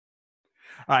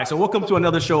All right, so welcome to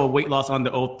another show of Weight Loss on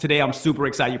the Oath. Today, I'm super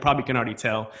excited. You probably can already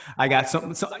tell. I got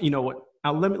something. So, you know what?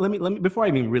 Let me. Before I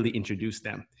even really introduce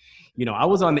them, I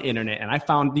was on the internet and I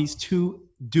found these two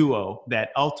duo that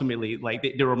ultimately, like,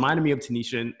 they reminded me of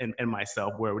Tanisha and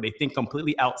myself, where they think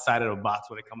completely outside of the box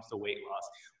when it comes to weight loss.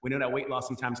 We know that weight loss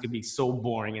sometimes can be so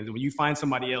boring, and when you find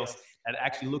somebody else that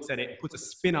actually looks at it and puts a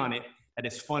spin on it, that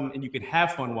is fun, and you can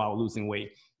have fun while losing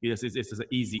weight, it's an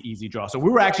easy draw. So we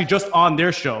were actually just on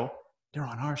their show. They're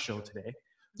on our show today.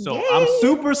 So yay! I'm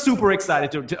super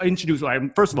excited to introduce,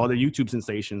 first of all, they're YouTube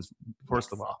sensations,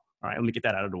 first of all. All right, let me get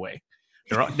that out of the way.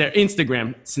 They're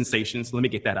Instagram sensations. Let me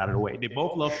get that out of the way. They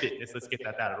both love fitness. Let's get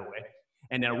that out of the way.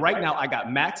 And then right now, I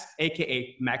got Max,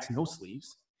 a.k.a. Max No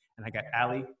Sleeves, and I got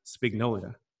Ali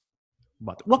Spignolia.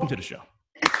 Welcome to the show.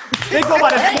 They go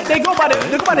by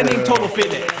the name Total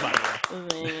Fitness, by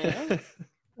the way.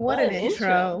 What an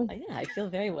intro. Yeah, I feel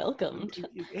very welcomed.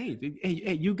 Hey,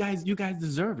 you guys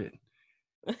deserve it.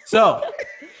 So,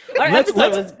 our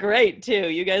episode was great too.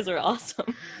 You guys are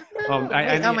awesome. Oh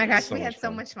my gosh, we had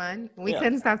so much fun. We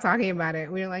couldn't stop talking about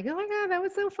it. We were like, oh my God, that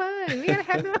was so fun. We gotta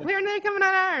have we're not coming on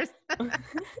ours.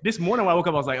 This morning when I woke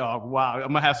up, I was like, oh wow, I'm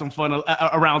gonna have some fun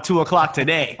around 2:00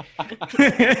 today.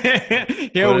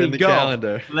 Here we go.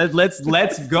 Calendar. Let's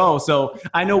go. So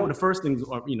I know the first thing,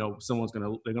 someone's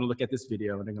they're gonna look at this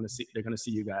video and they're gonna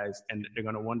see you guys and they're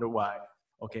gonna wonder why.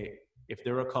 Okay, if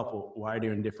they're a couple, why are they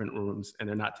in different rooms and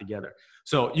they're not together?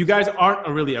 So you guys aren't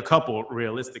really a couple,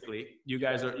 realistically. You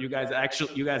guys are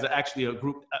actually a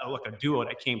group, like a duo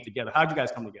that came together. How'd you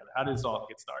guys come together? How did this all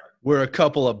get started? We're a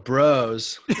couple of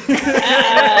bros. People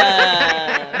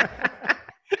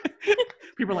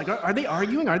are like, are they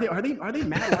arguing? Are they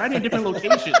mad? Why are they in different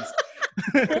locations?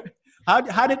 How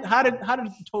did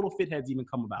Total Fit Heads even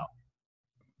come about?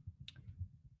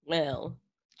 Well,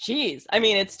 geez. I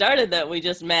mean, it started that we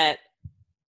just met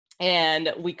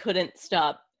and we couldn't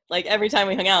stop. Like every time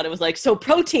we hung out, it was like, so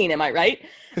protein, am I right?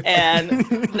 And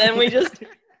then we just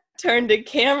turned the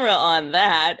camera on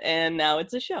that and now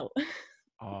it's a show.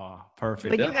 Oh,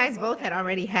 perfect. But you guys both had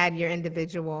already had your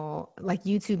individual like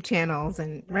YouTube channels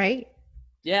and right?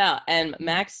 Yeah. And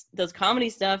Max does comedy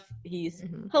stuff. He's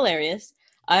hilarious.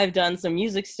 I've done some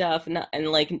music stuff and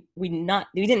like we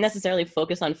didn't necessarily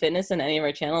focus on fitness in any of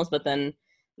our channels, but then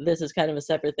this is kind of a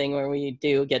separate thing where we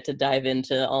do get to dive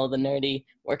into all the nerdy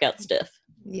workout stuff.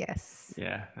 Yes.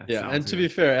 Yeah. And to be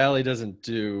fair, Ali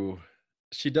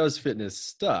she does fitness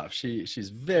stuff. She's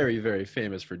very, very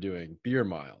famous for doing beer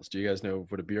miles. Do you guys know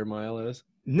what a beer mile is?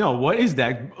 No, what is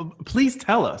that? Please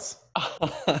tell us.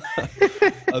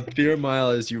 A beer mile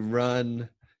is you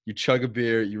chug a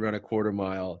beer, you run a quarter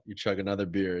mile, you chug another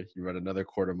beer, you run another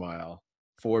quarter mile,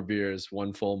 4 beers,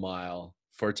 1 full mile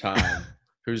for time.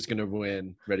 Who's going to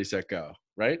win? Ready, set, go.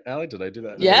 Right, Ali? Did I do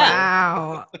that?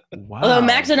 Yeah. Wow. Although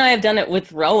Max and I have done it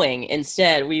with rowing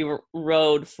instead. We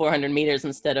rowed 400 meters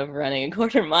instead of running a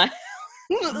quarter mile.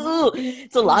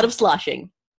 It's a lot of sloshing.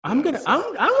 I'm gonna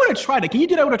try that. Can you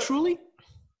do that with a Truly?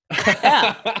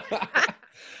 Yeah.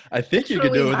 I think you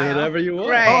can do it with whatever you want.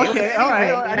 Right. Oh, okay. All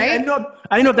right. I didn't know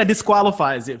if that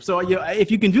disqualifies it. So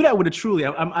if you can do that with a Truly,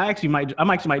 I actually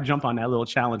might jump on that little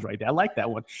challenge right there. I like that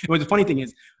one. The funny thing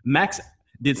is, Max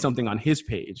did something on his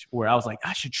page where I was like,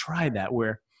 I should try that.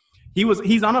 Where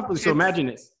he's on a, so imagine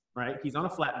this, right? He's on a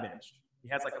flat bench. He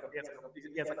has like a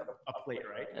plate,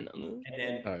 right? And then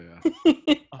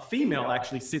a female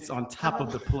actually sits on top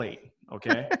of the plate,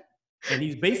 okay? And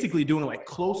he's basically doing like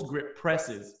close grip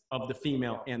presses of the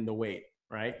female and the weight,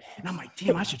 right? And I'm like,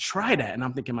 damn, I should try that. And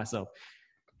I'm thinking to myself,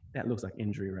 that looks like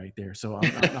injury right there. So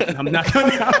I'm not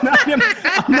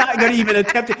gonna even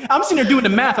attempt it. I'm sitting there doing the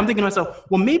math. I'm thinking to myself,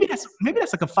 well, maybe that's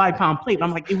like a 5-pound plate. And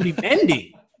I'm like, it would be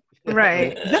bendy.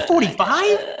 Right. Is that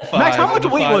 45? Max, how much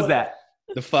weight was that?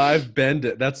 The 5 bend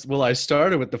it. I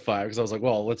started with the 5 because I was like,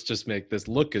 well, let's just make this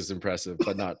look as impressive,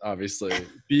 but not obviously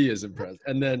be as impressive.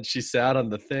 And then she sat on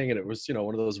the thing and it was,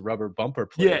 one of those rubber bumper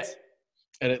plates. Yeah.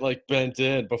 And it like bent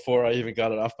in before I even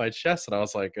got it off my chest. And I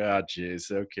was like,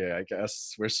 geez, okay, I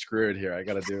guess we're screwed here. I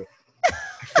got to do, I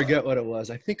forget what it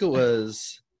was. I think it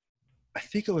was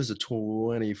a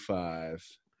 25.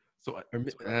 So I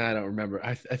don't remember.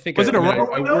 I think was it a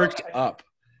rubber? I worked up.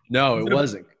 No, it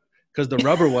wasn't. Because the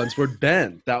rubber ones were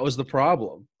bent. That was the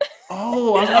problem.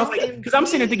 Oh, I was like, because I'm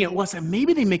sitting there thinking, well, so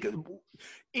maybe they make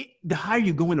the higher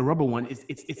you go in the rubber one,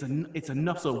 it's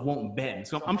enough so it won't bend.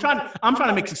 So I'm trying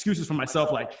to make excuses for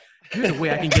myself. Like, there's a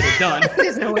way I can get it done.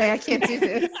 There's no way I can't do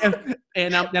this. And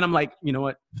then I'm like, you know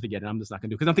what? Forget it. I'm just not gonna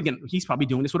do it. Because I'm thinking he's probably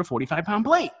doing this with a 45-pound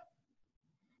plate.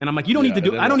 And I'm like, you don't need to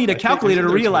do. I don't need a calculator to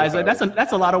realize that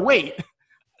that's a lot of weight.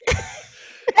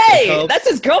 Hey, that's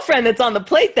his girlfriend that's on the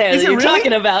plate there that you're really?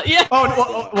 talking about. Yeah. Well,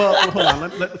 hold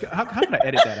on. How can I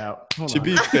edit that out? To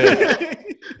be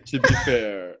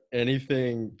fair,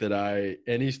 anything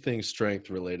strength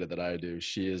related that I do,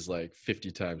 she is like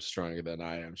 50 times stronger than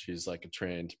I am. She's like a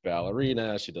trained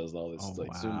ballerina. She does all this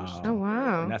Zumba stuff. Oh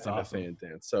wow, and that's awesome. And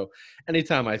dance. So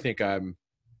anytime I think I'm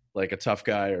like a tough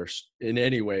guy or in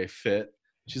any way fit,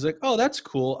 she's like, oh, that's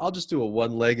cool. I'll just do a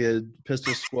one-legged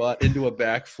pistol squat into a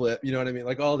backflip. You know what I mean?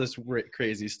 Like all this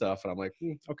crazy stuff. And I'm like,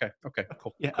 okay,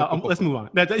 cool. Yeah, cool, let's move on.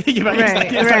 Right. He's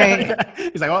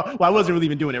like, oh, well, I wasn't really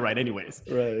even doing it right anyways.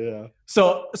 Right, yeah.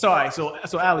 So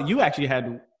Ali, you actually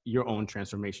had your own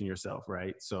transformation yourself,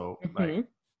 right? So like,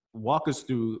 walk us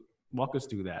through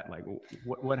that. Like,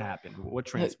 what happened? What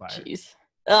transpired? Jeez.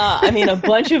 I mean, a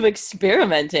bunch of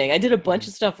experimenting. I did a bunch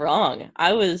of stuff wrong.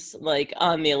 I was like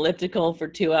on the elliptical for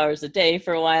 2 hours a day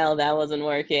for a while. That wasn't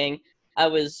working. I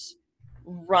was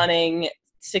running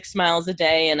 6 miles a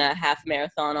day and a half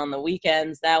marathon on the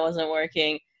weekends. That wasn't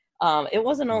working. It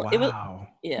wasn't. Wow. It was.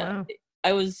 Yeah. Wow.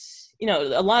 I was. You know,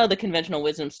 a lot of the conventional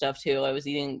wisdom stuff too. I was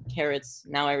eating carrots.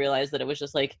 Now I realize that it was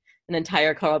just like an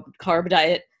entire carb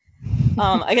diet.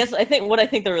 I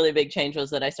think the really big change was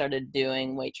that I started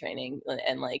doing weight training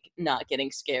and like not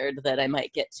getting scared that I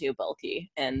might get too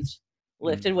bulky, and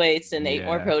lifted weights and ate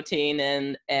more protein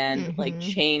and like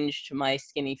changed my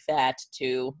skinny fat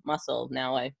to muscle.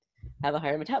 Now I have a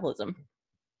higher metabolism.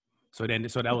 So that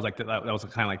was like that was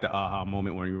kind of like the aha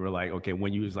moment where you were like, okay,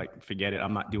 when you was like, forget it,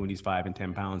 I'm not doing these 5 and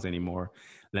 10 pounds anymore.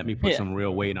 Let me put some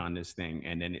real weight on this thing,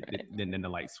 and then then the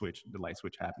light switch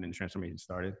happened and the transformation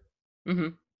started. Mm-hmm.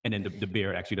 And then the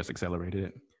beer actually just accelerated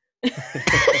it.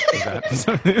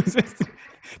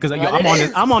 Because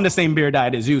I'm on the same beer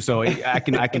diet as you, so I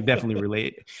can definitely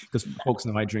relate. Because folks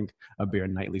know I drink a beer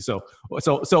nightly. So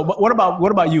what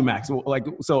about you, Max? Like,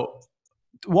 so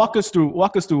walk us through.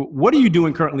 What are you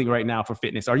doing currently right now for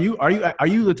fitness? Are you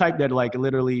the type that like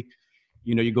literally,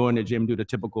 you know, you go in the gym, do the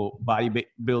typical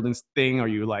bodybuilding thing? Are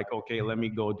you like, okay, let me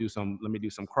do some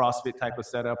CrossFit type of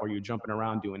setup? Are you jumping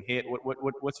around doing HIIT?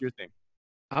 What's your thing?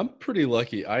 I'm pretty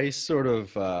lucky. I sort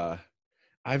of,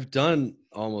 I've done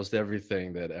almost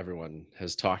everything that everyone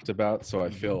has talked about. So I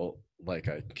feel like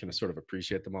I can sort of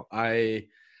appreciate them all. I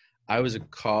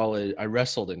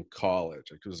wrestled in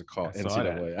college. I was a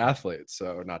NCAA athlete.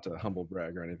 So not to humble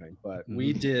brag or anything, but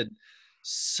we did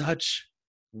such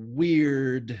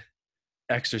weird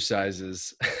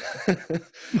exercises.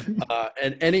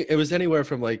 And it was anywhere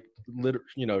from like,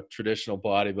 traditional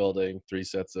bodybuilding, 3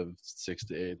 sets of 6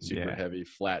 to 8 super heavy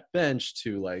flat bench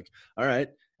to like, all right,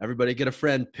 everybody get a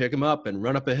friend, pick them up and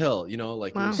run up a hill,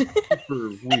 like wow. It was super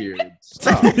weird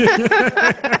stuff.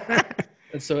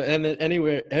 And so, and then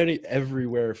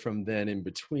everywhere from then in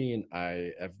between,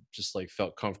 I have just like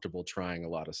felt comfortable trying a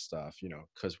lot of stuff,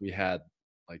 because we had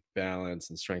like balance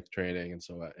and strength training. And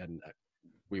so,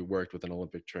 we worked with an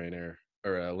Olympic trainer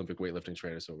or an Olympic weightlifting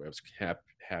trainer. So I was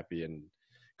happy and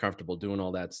comfortable doing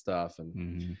all that stuff.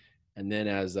 And and then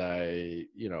as I,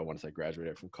 once I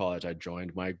graduated from college, I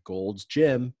joined my Gold's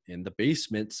Gym in the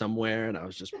basement somewhere, and I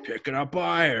was just picking up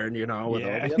iron, with all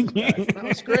the other guys. That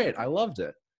was great. I loved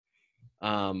it.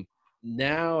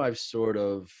 Now I've sort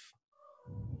of,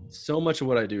 so much of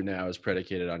what I do now is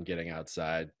predicated on getting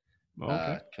outside,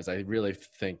 because I really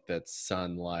think that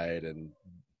sunlight and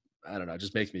I don't know, it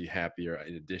just makes me happier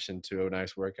in addition to a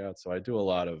nice workout. So I do a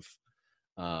lot of,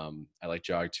 I like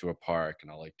jog to a park,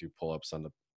 and I'll like do pull-ups on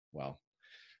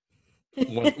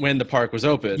when the park was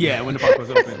open. Yeah, when the park was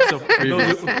open. So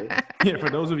for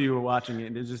those of you who are watching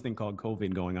it, there's this thing called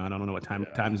COVID going on. I don't know what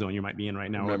time zone you might be in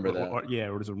right now. Remember that. Or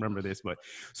just remember this. But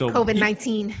so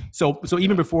COVID-19. So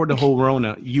even before the whole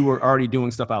Rona, you were already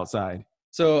doing stuff outside.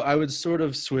 So I would sort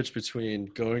of switch between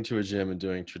going to a gym and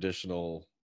doing traditional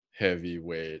heavy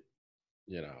weight,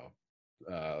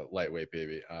 lightweight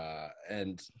baby.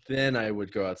 And then I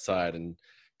would go outside and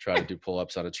try to do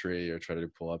pull-ups on a tree, or try to do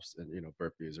pull-ups and,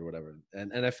 burpees or whatever.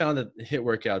 And I found that HIIT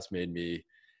workouts made me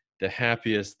the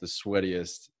happiest, the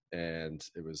sweatiest, and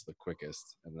it was the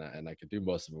quickest. And I could do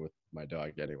most of it with my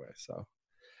dog anyway.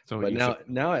 But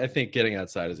now I think getting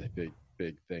outside is a big,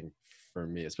 big thing for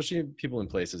me, especially people in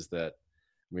places that,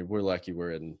 we're lucky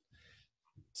we're in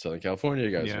Southern California,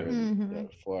 you guys are in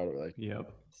Florida. Like,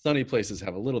 sunny places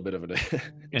have a little bit of an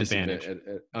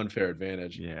unfair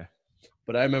advantage. Yeah.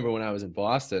 But I remember when I was in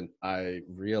Boston, I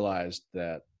realized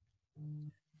that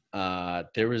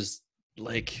there was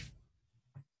like,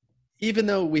 even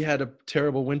though we had a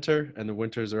terrible winter and the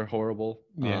winters are horrible,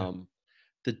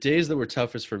 the days that were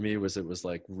toughest for me was it was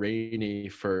like rainy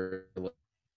for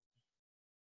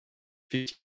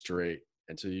straight.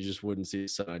 And so you just wouldn't see the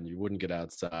sun. You wouldn't get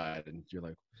outside. And you're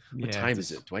like, what time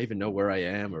is it? Do I even know where I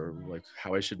am or like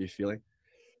how I should be feeling?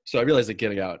 So I realized that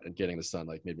getting out and getting the sun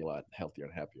like made me a lot healthier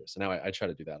and happier. So now I try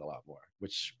to do that a lot more,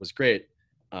 which was great.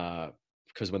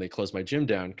 Because when they closed my gym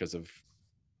down because of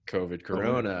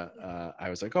Corona, I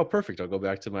was like, oh, perfect. I'll go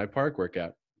back to my park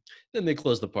workout. Then they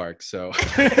closed the park. So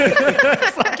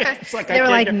it's like they were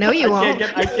like, no, you won't.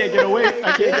 I can't get away.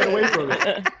 I can't get away from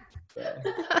it.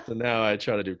 So now I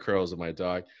try to do curls with my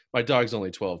dog. My dog's only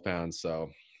 12 pounds, so.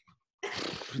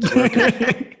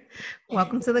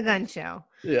 Welcome to the gun show.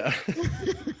 Yeah.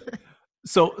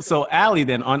 So Allie,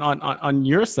 then on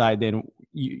your side, then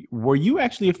were you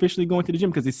actually officially going to the gym?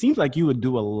 Because it seems like you would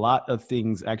do a lot of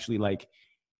things actually like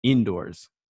indoors,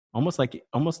 almost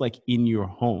like in your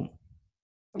home.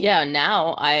 Yeah,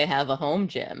 now I have a home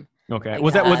gym. Okay.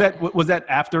 Was that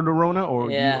after the Rona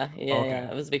or? Yeah.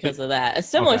 It was because of that. A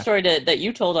similar story that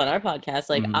you told on our podcast.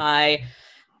 Like I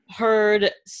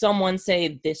heard someone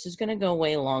say this is going to go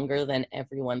way longer than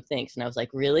everyone thinks, and I was like,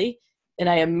 really? And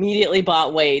I immediately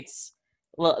bought weights,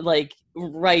 like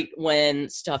right when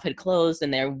stuff had closed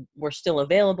and they were still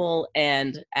available.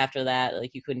 And after that,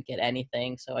 like you couldn't get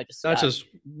anything, so I just just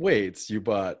weights. You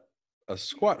bought a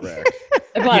squat rack.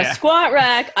 I bought a squat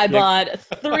rack. I bought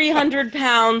 300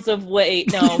 pounds of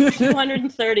weight. No,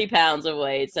 230 pounds of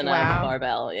weights and a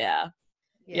barbell. Yeah.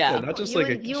 Not just she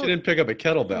didn't pick up a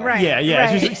kettlebell. Right. Yeah.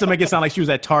 Right. She used to make it sound like she was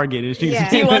at Target. And she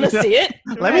Do you want to see it?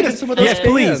 Let me just, yes,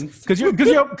 please.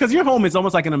 Because your home is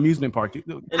almost like an amusement park.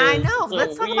 I know.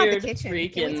 Let's talk about the kitchen.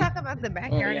 Can we talk about the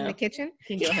backyard and the kitchen?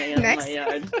 Can you go hang out in my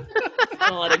yard?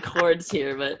 A lot of cords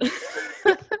here, but.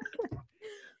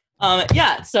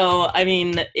 So I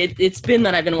mean, it's been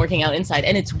that I've been working out inside,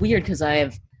 and it's weird because I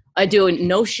do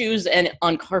no shoes and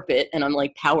on carpet, and I'm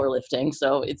like powerlifting,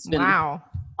 so it's been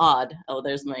odd. Oh,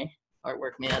 there's my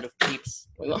artwork made out of peeps.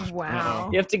 Wow!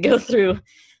 You have to go through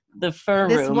the fur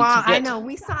room. This wall, I know.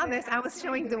 We saw this. I was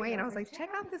showing Dwayne. I was like, check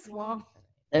out this wall.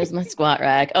 There's my squat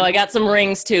rack. Oh, I got some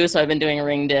rings too, so I've been doing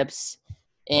ring dips,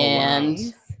 and.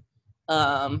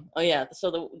 So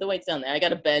the weight's down there. I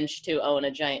got a bench too. Oh, and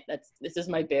a giant. This is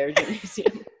my bear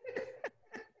gymnasium.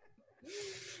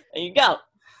 There you go.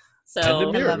 So and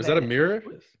the mirror. Was that a mirror?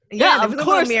 Yeah, of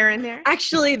course. A mirror in there.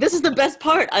 Actually, this is the best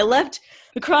part. I left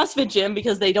the CrossFit gym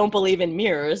because they don't believe in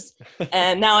mirrors,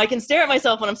 and now I can stare at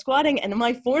myself when I'm squatting, and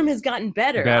my form has gotten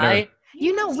better.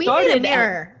 We need a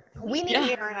mirror. We need a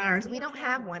mirror in ours. We don't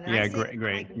have one. Yeah,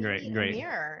 great.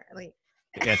 Mirror, like.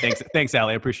 Yeah, thanks,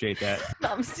 Allie. I appreciate that.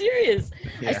 I'm serious.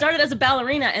 Yeah. I started as a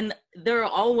ballerina, and there are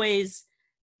always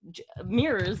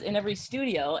mirrors in every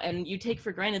studio, and you take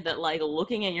for granted that like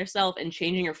looking at yourself and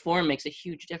changing your form makes a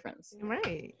huge difference.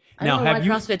 Right. I don't know why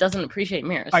CrossFit doesn't appreciate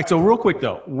mirrors. All right, so real quick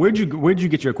though, where'd you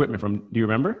get your equipment from? Do you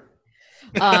remember?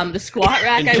 The squat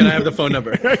rack. Can I have the phone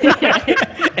number?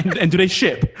 and do they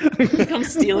ship? Come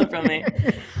steal it from me.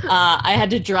 I had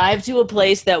to drive to a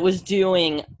place that was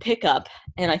doing pickup,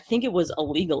 and I think it was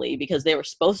illegally because they were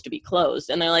supposed to be closed.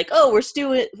 And they're like, "Oh, we're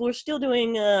still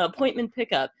doing appointment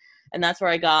pickup," and that's where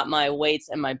I got my weights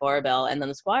and my barbell. And then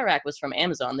the squat rack was from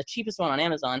Amazon, the cheapest one on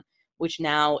Amazon, which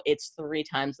now it's 3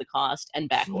 times the cost and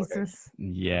back ordered.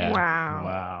 Yeah.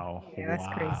 Wow. Yeah, that's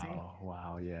crazy.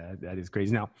 Wow. Yeah, that is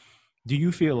crazy. Now, do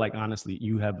you feel like honestly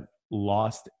you have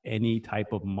lost any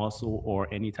type of muscle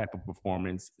or any type of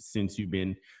performance since you've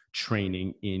been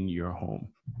training in your home?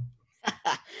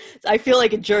 I feel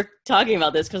like a jerk talking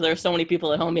about this because there are so many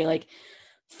people at home being like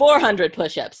 400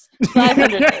 push-ups,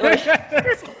 500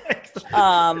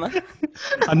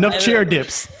 enough chair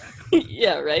dips.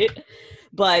 Yeah, right.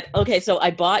 But okay, so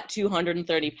I bought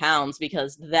 230 pounds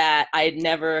because that I had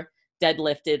never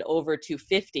deadlifted over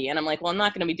 250, and I'm like, well, I'm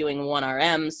not going to be doing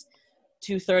 1RMs.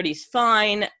 230 is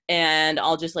fine, and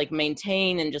I'll just like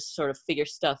maintain and just sort of figure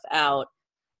stuff out.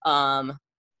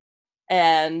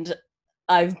 And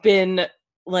I've been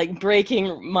like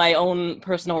breaking my own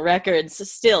personal records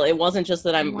still. It wasn't just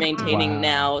that I'm maintaining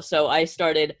now. So I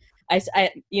started, I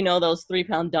those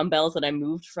 3-pound dumbbells that I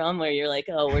moved from where you're like,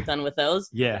 oh, we're done with those.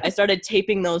 Yeah. I started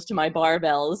taping those to my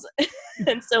barbells.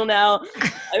 And so now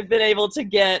I've been able to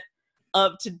get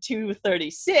up to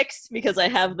 236 because I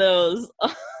have those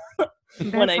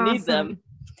when I need them.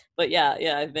 But yeah,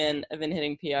 I've been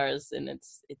hitting PRs, and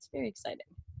it's very exciting.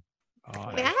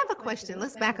 Wait, I have a question.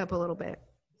 Let's back up a little bit.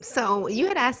 So you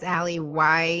had asked Allie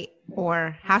why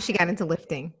or how she got into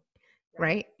lifting,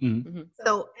 right? Mm-hmm.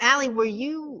 So Allie, were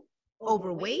you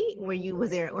overweight? Or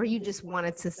you just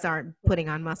wanted to start putting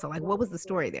on muscle? Like, what was the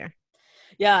story there?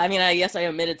 Yeah, I mean, I guess I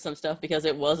omitted some stuff because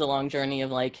it was a long journey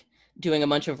of like doing a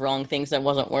bunch of wrong things that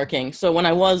wasn't working. So when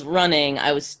I was running,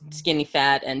 I was skinny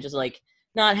fat and just like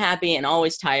not happy and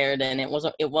always tired, and it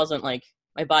wasn't like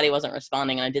my body wasn't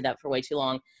responding, and I did that for way too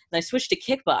long. And I switched to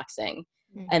kickboxing,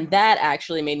 and that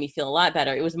actually made me feel a lot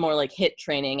better. It was more like HIIT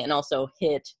training and also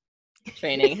HIIT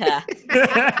training. Love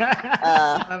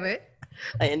it.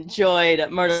 I enjoyed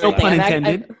murder. No pun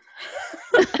intended.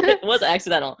 It was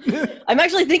accidental. I'm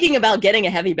actually thinking about getting a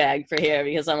heavy bag for here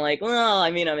because I'm like, well, I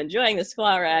mean, I'm enjoying the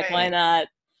squat rack. Right. Why not?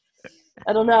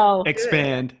 I don't know.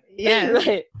 Expand. Yeah.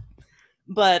 Right.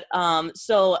 But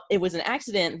so it was an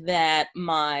accident that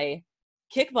my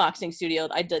kickboxing studio,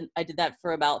 I did that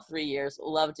for about 3 years,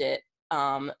 loved it.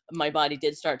 My body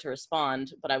did start to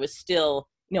respond, but I was still,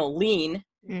 lean,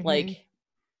 like,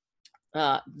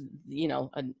 an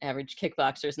average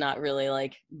kickboxer is not really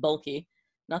like bulky.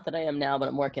 Not that I am now, but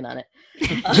I'm working on it.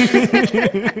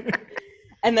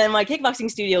 And then my kickboxing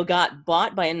studio got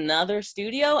bought by another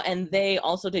studio, and they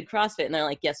also did CrossFit. And they're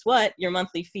like, guess what? Your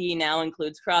monthly fee now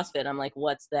includes CrossFit. I'm like,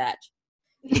 what's that?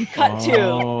 Cut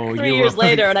to 3 years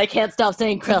later, and I can't stop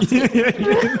saying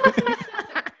CrossFit.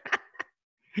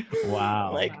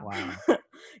 Wow. Wow.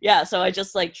 Yeah, so I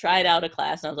just like tried out a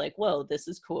class, and I was like, whoa, this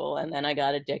is cool. And then I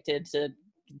got addicted to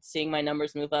seeing my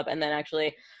numbers move up. And then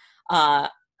actually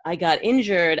I got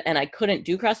injured and I couldn't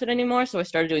do CrossFit anymore. So I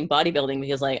started doing bodybuilding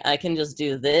because like I can just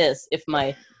do this if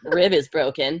my rib is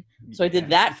broken. So I did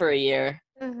that for a year.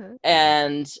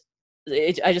 And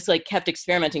I just like kept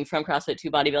experimenting from CrossFit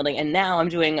to bodybuilding. And now I'm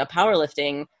doing a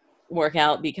powerlifting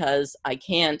workout because I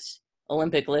can't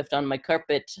Olympic lift on my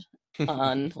carpet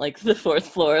on like the 4th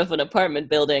floor of an apartment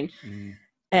building.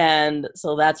 And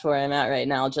so that's where I'm at right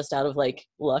now, just out of like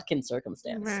luck and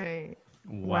circumstance. Right.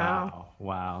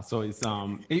 Wow. So it's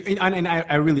and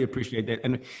I really appreciate that,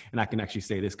 and I can actually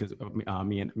say this because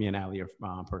me and Ali are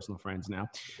personal friends now.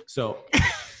 So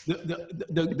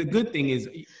the good thing is,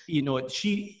 if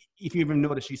you even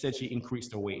notice, she said she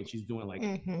increased her weight and she's doing like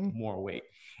more weight.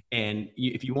 And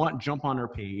if you want, jump on her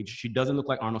page. She doesn't look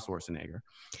like Arnold Schwarzenegger.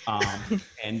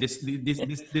 And this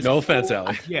no offense,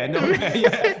 Ali. Yeah,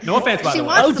 no offense, by the way.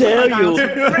 How dare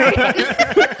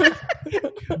you?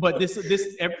 But this,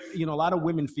 a lot of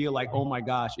women feel like, oh my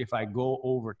gosh, if I go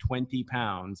over 20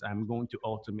 pounds, I'm going to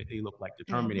ultimately look like the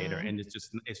Terminator, and it's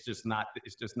just not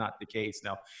the case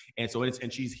now. And so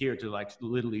and she's here to like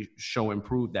literally show and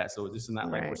prove that. So this is not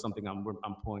like something I'm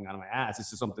pulling out of my ass.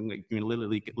 This is something that you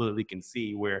literally can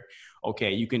see where,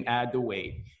 okay, you can add the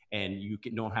weight. And you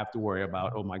don't have to worry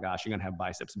about, oh my gosh, you're gonna have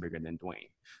biceps bigger than Dwayne.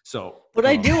 So, but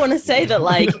I do want to say that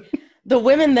like the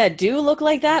women that do look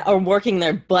like that are working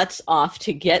their butts off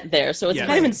to get there. So it's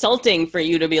kind of insulting for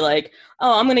you to be like,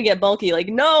 oh, I'm gonna get bulky. Like,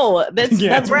 no, that's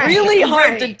really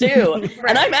hard to do.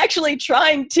 And I'm actually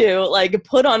trying to like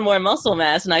put on more muscle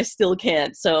mass, and I still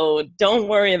can't. So don't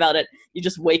worry about it. You're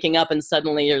just waking up and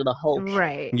suddenly you're the Hulk.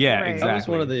 Right. Yeah, exactly.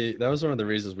 That was one of the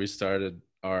reasons we started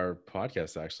our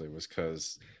podcast, actually, was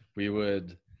because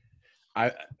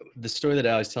the story that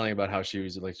Ali's telling about how she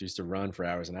used to run for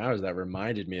hours and hours, that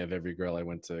reminded me of every girl I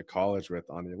went to college with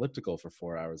on the elliptical for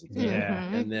 4 hours a day.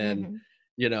 And then,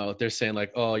 they're saying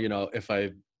like, oh, if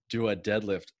I do a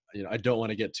deadlift, I don't want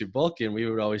to get too bulky. And we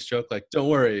would always joke like, don't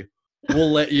worry,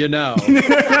 we'll let you know.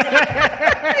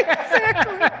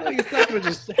 Like, it's not going to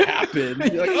just happen.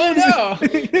 You're like, oh no.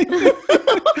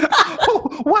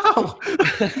 Oh, wow.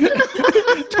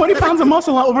 20 pounds of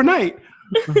muscle overnight.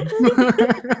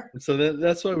 So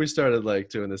that's why we started like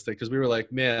doing this thing, because we were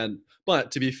like, man, but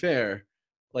to be fair,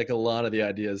 like a lot of the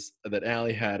ideas that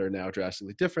Ali had are now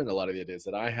drastically different. A lot of the ideas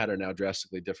that I had are now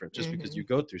drastically different, just because you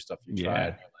go through stuff you tried.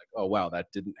 And you're like, oh wow,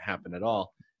 that didn't happen at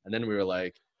all. And then we were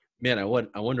like, man, I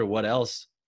wonder what else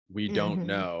we don't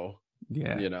know.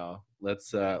 Yeah.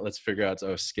 Let's figure out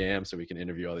a scam so we can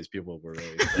interview all these people we're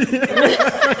really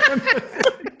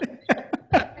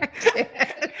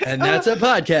And that's a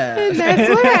podcast. And that's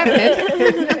what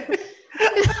happened.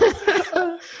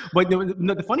 But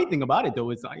the funny thing about it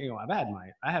though is, I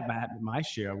have had my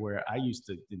share where I used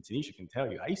to, and Tanisha can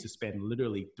tell you, I used to spend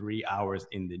literally 3 hours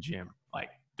in the gym, like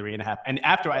 3.5. And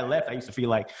after I left, I used to feel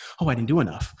like, oh, I didn't do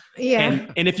enough. Yeah.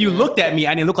 And if you looked at me,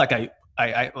 I didn't look like I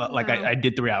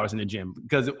did 3 hours in the gym,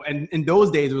 because in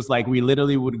those days it was like we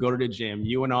literally would go to the gym.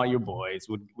 You and all your boys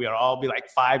we'd all be like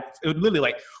 5. It was literally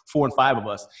like 4 and 5 of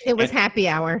us. It was happy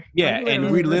hour. Yeah,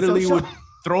 and we literally would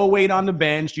throw a weight on the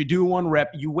bench. You do 1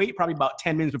 rep. You wait probably about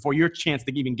 10 minutes before your chance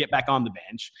to even get back on the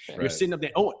bench. Right. You're sitting up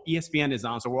there. Oh, ESPN is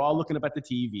on, so we're all looking up at the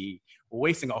TV. We're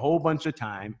wasting a whole bunch of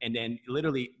time, and then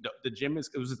literally the gym it's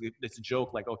a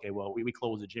joke. Like, okay, well we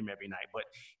close the gym every night, but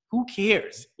who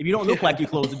cares if you don't look like you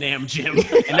closed the damn gym?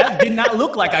 And that did not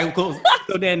look like I closed.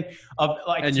 So then,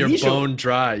 and your bone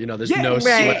dry. There's no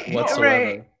sweat whatsoever.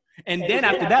 Right. And then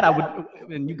after that, I would,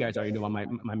 and you guys already know my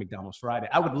McDonald's Friday.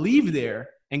 I would leave there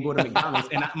and go to McDonald's.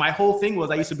 And my whole thing was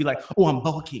I used to be like, oh, I'm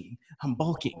bulking.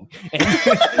 Because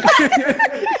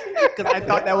I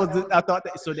thought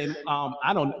that. So then,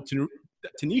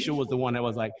 Tanisha was the one that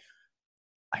was like,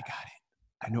 I got it.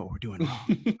 I know what we're doing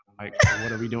wrong. Like,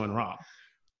 what are we doing wrong?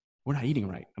 We're not eating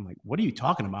right. I'm like, what are you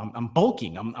talking about? I'm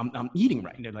bulking. I'm eating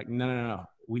right. And they're like, no.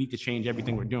 We need to change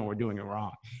everything we're doing. We're doing it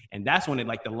wrong. And that's when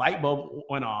the light bulb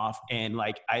went off. And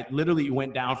like, I literally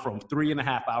went down from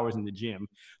 3.5 hours in the gym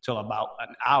till about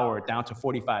an hour down to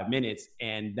 45 minutes.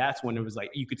 And that's when it was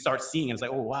like, you could start seeing it. It's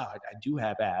like, oh, wow, I do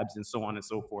have abs and so on and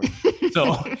so forth.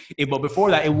 But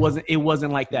before that, it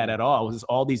wasn't like that at all. It was just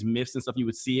all these myths and stuff you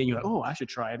would see. And you're like, oh, I should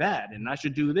try that. And I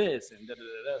should do this. And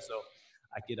So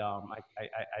I could, I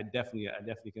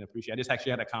definitely can appreciate. I just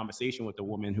actually had a conversation with a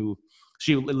woman who,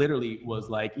 she literally was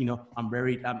like, I'm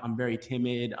very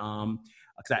timid.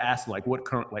 Because I asked her, like,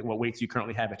 what weights do you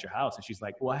currently have at your house? And she's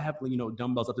like, well, I have,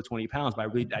 dumbbells up to 20 pounds, but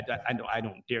I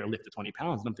don't dare lift the 20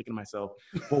 pounds. And I'm thinking to myself,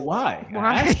 well, why?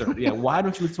 I asked her, why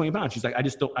don't you lift 20 pounds? She's like, I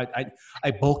just don't,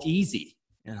 I bulk easy.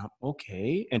 And I'm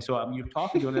okay. And so you're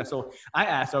talking to her. So I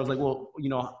asked her, I was like, well,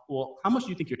 how much do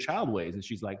you think your child weighs? And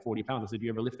she's like 40 pounds. I said, do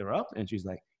you ever lift her up? And she's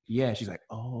like, yeah. She's like,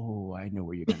 oh, I know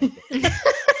where you're going to go.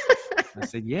 I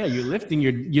said, yeah, you're lifting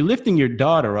your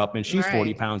daughter up and she's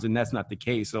 40 pounds and that's not the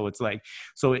case. So it's like,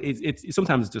 it's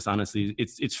sometimes it's just honestly,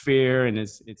 it's fair and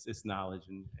it's knowledge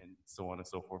and so on and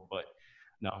so forth. But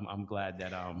no, I'm glad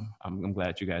that I'm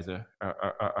glad you guys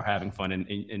are having fun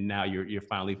and now you're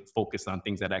finally focused on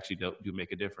things that actually do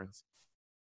make a difference.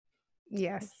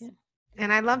 Yes.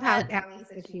 And I love how Allie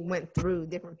said she went through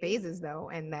different phases though,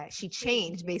 and that she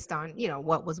changed based on,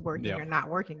 what was working or not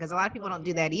working. Because a lot of people don't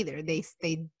do that either. They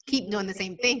keep doing the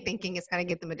same thing thinking it's going to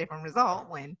get them a different result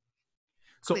when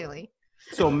clearly.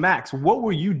 So Max, what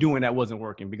were you doing that wasn't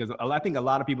working? Because I think a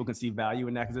lot of people can see value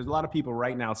in that. Because there's a lot of people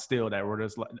right now still that were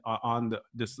just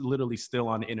literally still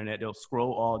on the internet. They'll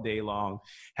scroll all day long,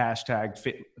 hashtag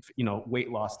fit, weight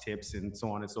loss tips and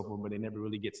so on and so forth. But they never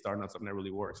really get started on something that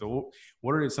really works. So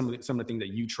what are some of the things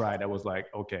that you tried that was like,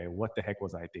 okay, what the heck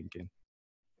was I thinking?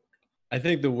 I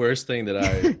think the worst thing that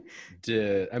I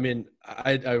did. I mean,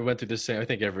 I went through the same. I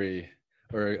think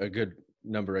a good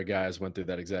number of guys went through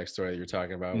that exact story that you're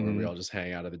talking about, where we all just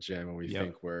hang out at the gym and we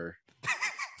think we're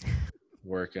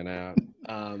working out.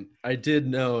 I did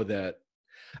know that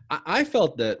I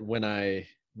felt that when I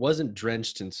wasn't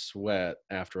drenched in sweat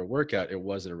after a workout, it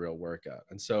wasn't a real workout.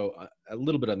 And so a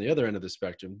little bit on the other end of the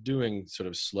spectrum, doing sort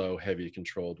of slow, heavy,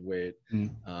 controlled weight,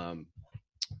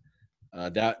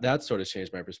 that sort of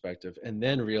changed my perspective. And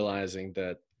then realizing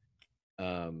that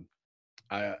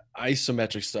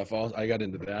isometric stuff. I got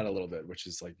into that a little bit, which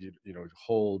is like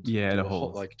hold. Yeah,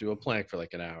 do a plank for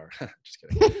like an hour. Just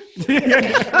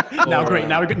kidding.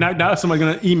 Now someone's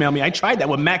gonna email me. I tried that.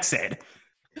 What Max said.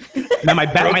 Now my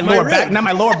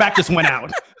lower back just went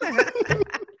out.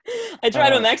 I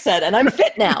tried what Max said, and I'm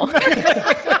fit now.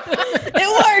 It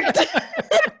worked.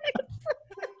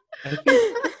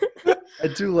 I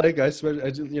do like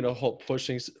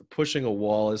pushing a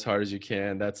wall as hard as you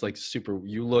can. That's like super.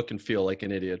 You look and feel like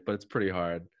an idiot, but it's pretty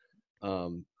hard.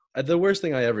 The worst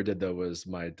thing I ever did though was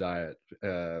my diet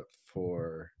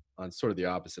on sort of the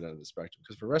opposite end of the spectrum.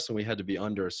 Because for wrestling, we had to be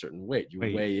under a certain weight. You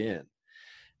weigh in,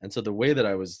 and so the way that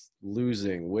I was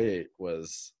losing weight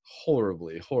was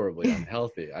horribly, horribly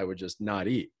unhealthy. I would just not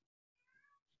eat.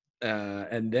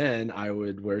 And then I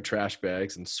would wear trash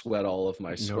bags and sweat all of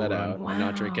my sweat out and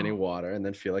not drink any water and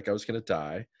then feel like I was going to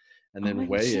die and then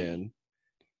weigh in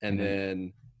and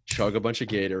then chug a bunch of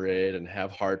Gatorade and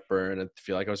have heartburn and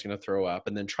feel like I was going to throw up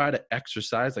and then try to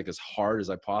exercise like as hard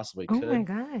as I possibly could. Oh my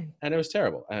God. And it was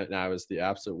terrible. And I was the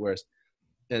absolute worst.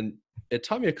 And it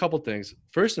taught me a couple things.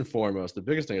 First and foremost, the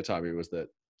biggest thing it taught me was that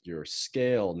your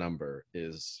scale number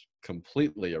is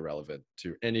completely irrelevant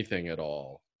to anything at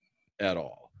all.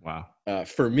 Wow.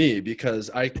 For me, because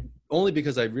I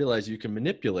realized you can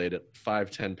manipulate it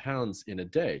 5-10 pounds in a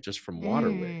day just from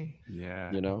water weight.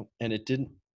 Yeah. And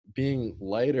being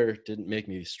lighter didn't make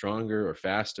me stronger or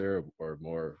faster or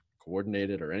more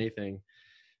coordinated or anything.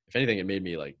 If anything, it made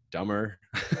me like dumber.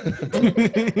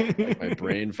 Like my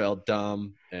brain felt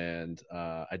dumb and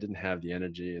I didn't have the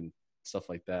energy and stuff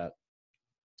like that.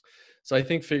 So I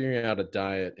think figuring out a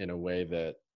diet in a way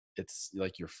that it's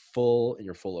like you're full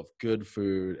of good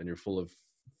food and you're full of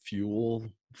fuel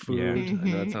food. Yeah. I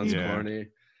know that sounds corny,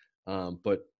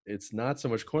 but it's not so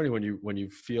much corny when you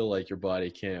feel like your body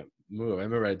can't move. I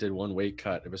remember I did one weight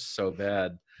cut. It was so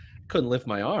bad. I couldn't lift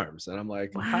my arms. And I'm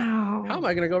like, wow, how am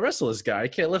I going to go wrestle this guy? I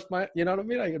can't lift my, you know what I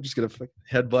mean? I'm just going to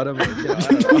headbutt him. And, I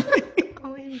don't know.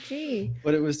 OMG.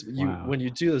 But it was Wow. when you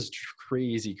do those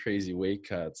crazy weight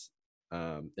cuts,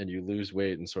 and you lose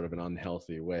weight in sort of an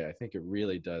unhealthy way, I think it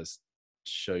really does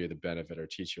show you the benefit or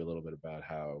teach you a little bit about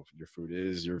how your food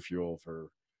is your fuel for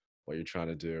what you're trying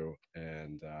to do.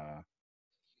 And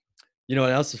what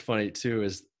else is funny too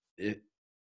is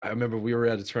I remember we were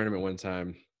at a tournament one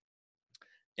time,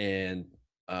 and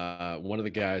one of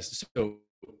the guys, so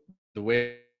the way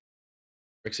it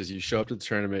works is you show up to the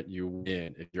tournament, you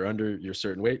win. If you're under your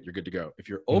certain weight, you're good to go. If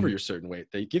you're over your certain weight,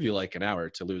 they give you like an hour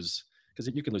to lose,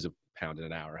 because you can lose a pound in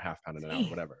an hour, a half pound in an hour,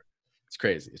 whatever. It's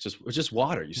crazy. It's just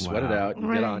water. You sweat it out,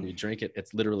 you get on, you drink it.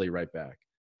 It's literally right back.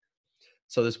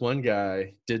 So this one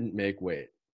guy didn't make weight,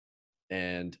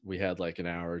 and we had like an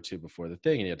hour or two before the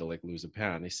thing, and he had to like lose a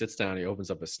pound. He sits down, he opens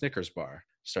up a Snickers bar,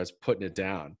 starts putting it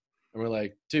down. And we're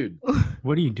like, dude,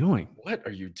 what are you doing? What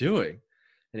are you doing?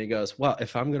 And he goes, well,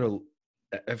 if I'm going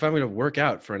to work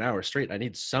out for an hour straight, I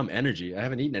need some energy. I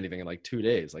haven't eaten anything in like 2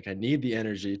 days. Like I need the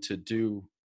energy to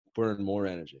burn more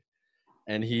energy.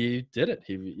 And he did it.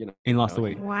 He lost the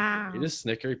weight. Wow. He just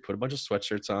Snicker. He put a bunch of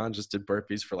sweatshirts on, just did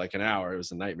burpees for like an hour. It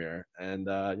was a nightmare. And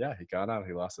he got out.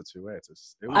 He lost the 2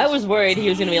 weights. I was worried he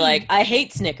was going to be like, I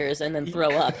hate Snickers, and then throw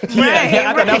up. Yeah,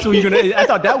 I thought that's what you were going to. I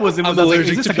thought that was. I'm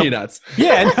allergic to peanuts.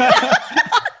 Yeah.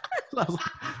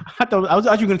 I was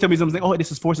actually going to tell me something. Oh,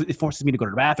 this is it forces me to go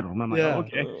to the bathroom. I'm like, oh,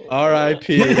 okay.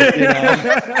 R.I.P.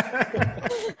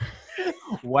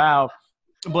 Wow.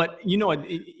 But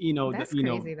that's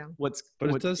crazy, though.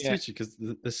 It does teach you, because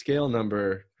the scale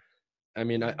number, I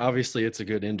mean, obviously it's a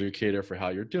good indicator for how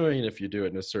you're doing. If you do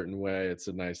it in a certain way, it's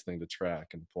a nice thing to track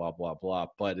and blah, blah, blah.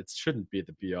 But it shouldn't be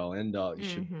the be all end all. You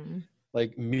should,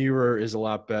 like, mirror is a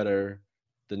lot better.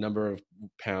 The number of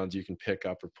pounds you can pick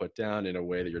up or put down in a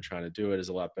way that you're trying to do it is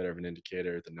a lot better of an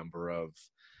indicator. The number of,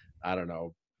 I don't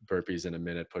know, burpees in a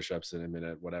minute, push-ups in a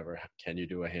minute, whatever. Can you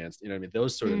do a handstand? You know what I mean?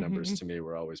 Those sort of numbers to me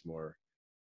were always more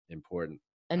important.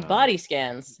 And body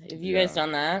scans. Have you guys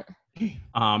done that?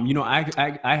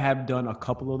 I have done a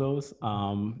couple of those.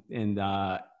 And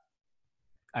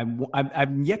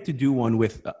I've yet to do one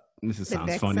with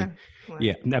sounds funny.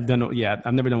 Yeah, I've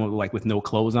never done one like with no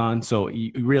clothes on. So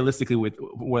realistically, with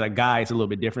a guy, it's a little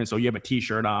bit different. So you have a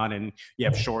t-shirt on and you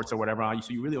have shorts or whatever on,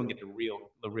 so you really don't get the real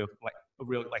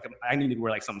like I need to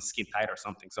wear like something skin tight or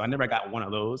something. So I never got one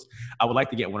of those. I would like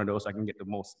to get one of those so I can get the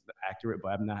most accurate,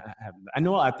 but I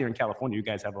know out there in California, you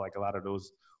guys have like a lot of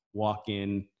those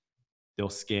walk-in, they'll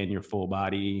scan your full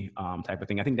body type of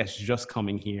thing. I think that's just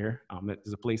coming here.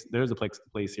 There's a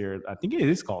place here. I think it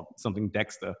is called something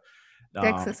DEXA.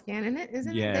 DEXA scanning it,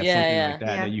 isn't it? Yeah, something like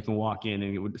that. That you can walk in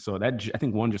and I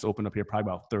think one just opened up here probably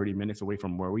about 30 minutes away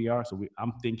from where we are. So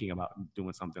I'm thinking about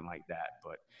doing something like that.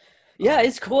 But yeah,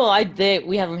 it's cool.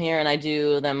 We have them here, and I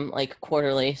do them like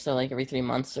quarterly, so like every 3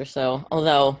 months or so.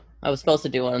 Although I was supposed to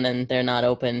do one, and then they're not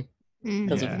open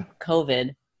because of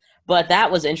COVID. But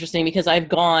that was interesting because I've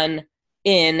gone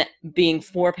in being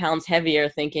 4 pounds heavier,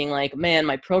 thinking like, man,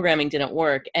 my programming didn't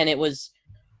work, and it was,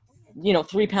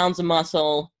 3 pounds of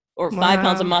muscle or 5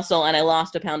 pounds of muscle, and I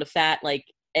lost a pound of fat. Like,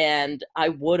 and I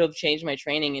would have changed my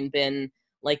training and been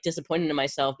like disappointed in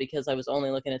myself because I was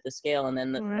only looking at the scale, and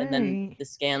then the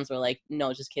scans were like,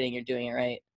 no, just kidding, you're doing it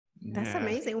right. That's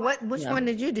amazing. Which one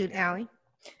did you do, Allie?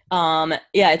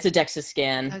 It's a DEXA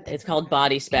scan. It's called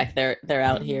Body Spec. They're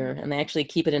out here, and they actually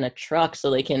keep it in a truck so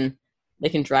they can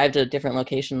drive to different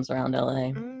locations around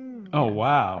LA. Oh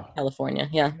wow, California,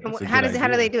 yeah. How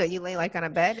do they do it? You lay like on a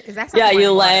bed? Is that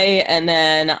you lay, and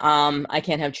then I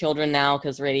can't have children now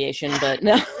because radiation, but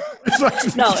no.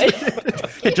 No,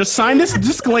 hey, just sign this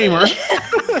disclaimer.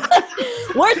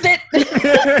 Worth it,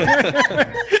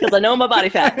 because I know my body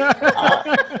fat.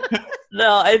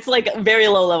 No, it's like very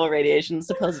low level radiation.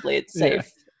 Supposedly, it's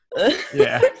safe.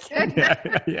 Yeah.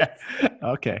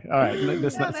 Okay. All right.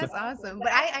 That's awesome.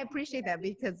 But I appreciate that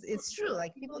because it's true.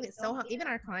 Like people get so even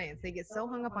our clients, they get so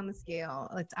hung up on the scale.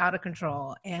 It's out of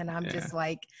control. And I'm just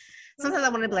like, sometimes I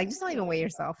want to be like, just don't even weigh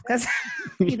yourself because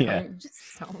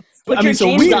just don't. Put your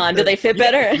jeans on. Do they fit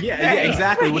better? Yeah,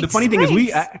 exactly. Well, the funny thing is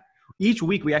each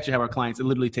week we actually have our clients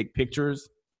literally take pictures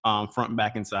front and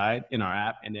back and side in our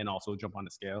app, and then also jump on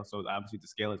the scale. So obviously the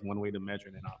scale is one way to measure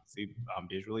it, and obviously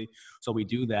visually. So we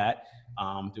do that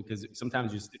because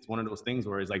sometimes it's one of those things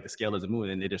where it's like the scale isn't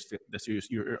moving, and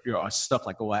you're stuck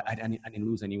like, oh, I didn't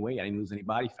lose any weight, I didn't lose any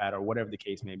body fat, or whatever the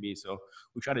case may be. So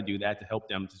we try to do that to help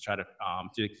them to try to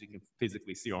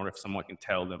physically see, or if someone can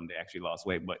tell them they actually lost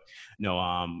weight. But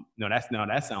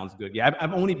that sounds good. Yeah,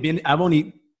 I've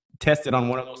only tested on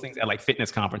one of those things at like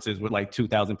fitness conferences with like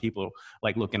 2,000 people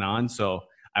like looking on. So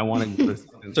I wanted to.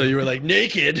 So you were like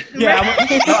naked. Yeah,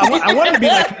 I wanted to be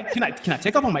like, can I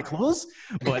take off all my clothes?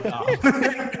 But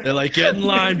they're like, get in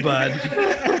line, bud.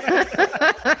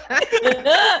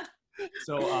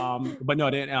 So, but no,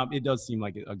 it does seem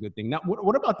like a good thing. Now,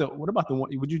 what about the one?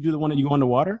 Would you do the one that you go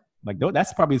underwater? Like,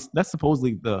 that's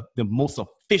supposedly the most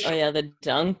official. Oh yeah, the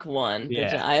dunk one.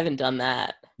 Yeah. I haven't done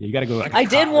that. Yeah, you got to go. Like I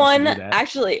did one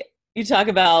actually. You talk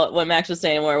about what Max was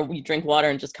saying, where you drink water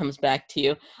and just comes back to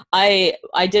you. I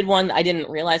did one. I didn't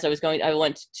realize I was going. I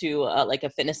went to like a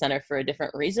fitness center for a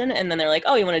different reason, and then they're like,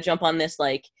 "Oh, you want to jump on this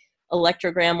like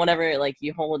electrogram, whatever? Like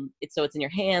you hold it so it's in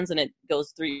your hands and it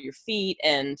goes through your feet,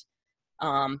 and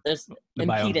there's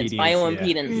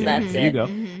bioimpedance. Yeah. That's there you it. go.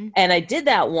 And I did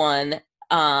that one,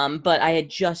 but I had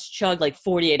just chugged like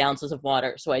 48 ounces of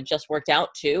water, so I just worked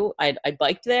out too. I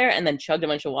biked there and then chugged a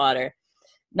bunch of water,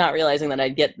 not realizing that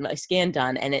I'd get my scan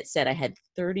done, and it said I had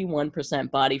 31%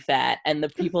 body fat. And the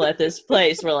people at this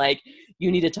place were like,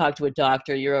 "You need to talk to a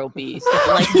doctor. You're obese."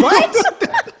 I'm like, what?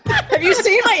 Have you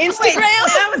seen my Instagram? Wait,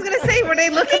 I was gonna say, were they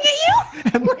looking at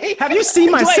you? Have you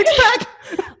seen my six pack?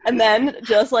 And then,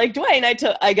 just like Dwayne,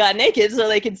 I got naked so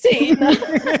they could see.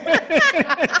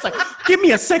 It's like, give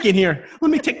me a second here.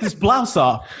 Let me take this blouse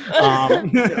off.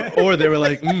 Or they were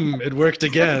like, it worked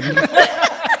again.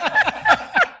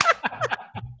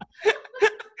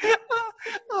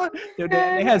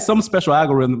 They had some special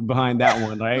algorithm behind that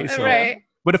one, right? So, right.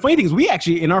 But the funny thing is, we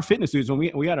actually in our fitness studios when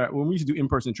we used to do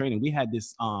in-person training, we had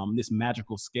this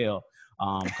magical scale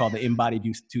called the InBody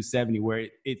 270, where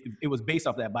it was based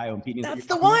off that bioimpedance. That's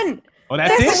the one. Oh,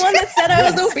 that's the one that said I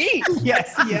was obese.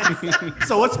 Yes.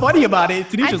 So what's funny about it?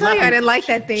 I told you I didn't like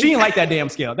that thing. She didn't like that damn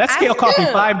scale. That scale cost me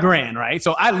 $5,000, right?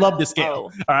 So I love the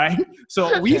scale. All right.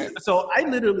 So you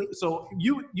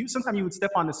sometimes you would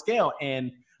step on the scale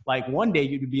and like one day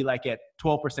you'd be like at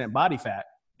 12% body fat.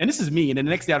 And this is me. And then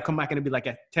the next day I'll come back and it'll be like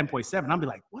at 10.7. I'll be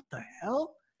like, what the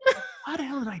hell? How the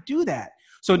hell did I do that?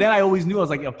 So then I always knew, I was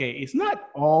like, okay, it's not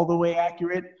all the way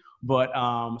accurate. But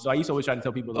so I used to always try to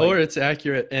tell people. Or it's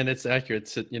accurate, and it's accurate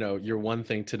to, your one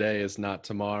thing today is not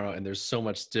tomorrow. And there's so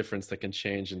much difference that can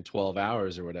change in 12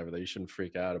 hours or whatever that you shouldn't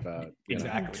freak out about.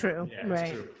 Exactly. True. Yeah,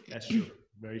 right. True. That's true.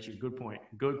 Very true. Good point.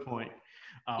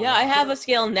 Yeah, I have a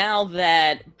scale now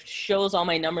that shows all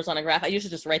my numbers on a graph. I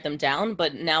usually just write them down,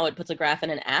 but now it puts a graph in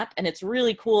an app, and it's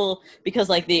really cool because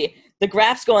like the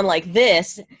graph's going like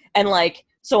this, and like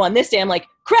so on this day I'm like,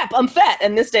 crap, I'm fat,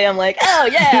 and this day I'm like, oh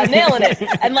yeah, I'm nailing it,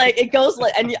 and like it goes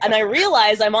like, and I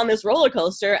realize I'm on this roller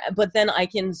coaster, but then I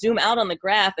can zoom out on the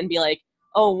graph and be like,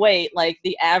 oh wait, like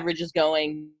the average is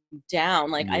going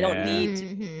down, like I don't need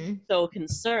to be so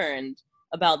concerned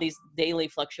about these daily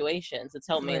fluctuations. It's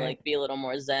helped me like be a little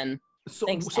more zen.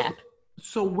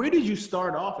 So where did you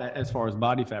start off at as far as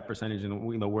body fat percentage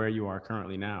and where you are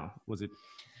currently now? Was it?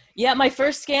 Yeah, my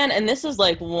first scan, and this was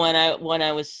like when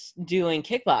I was doing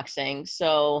kickboxing.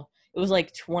 So it was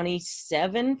like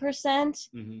 27%.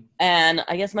 And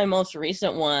I guess my most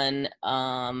recent one,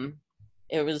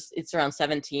 it's around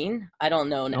 17. I don't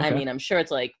know. Okay. I mean, I'm sure it's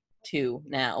like 2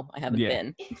 now. I haven't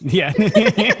been. Yeah.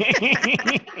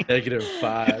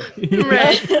 -5.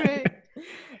 Right.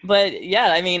 But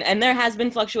yeah, I mean, and there has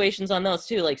been fluctuations on those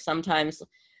too. Like sometimes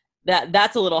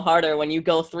that's a little harder when you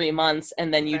go 3 months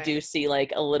and then you do see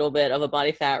like a little bit of a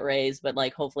body fat raise, but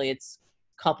like hopefully it's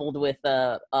coupled with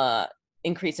a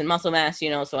increase in muscle mass,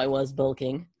 so I was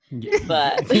bulking.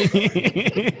 But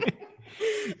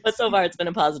but so far it's been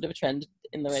a positive trend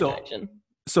in the right direction.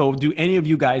 So do any of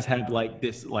you guys have like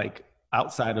this, like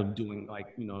outside of doing like,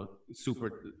 super,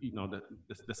 the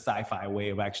sci-fi way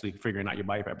of actually figuring out your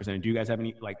body fat percentage, do you guys have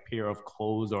any like pair of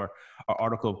clothes or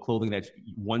article of clothing that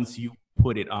once you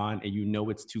put it on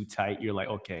and it's too tight, you're like,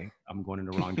 okay, I'm going in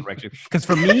the wrong direction? Because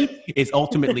for me, it's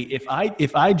ultimately, if I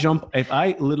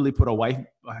literally put a wife,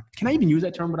 can I even use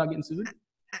that term without getting sued?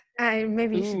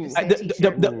 Maybe you should just say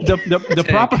the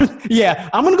proper. Yeah,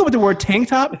 I'm gonna go with the word tank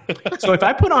top. So if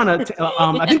I put on I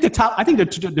think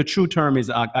the true term is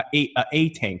a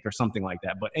tank or something like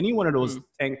that. But any one of those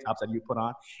tank tops that you put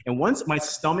on, and once my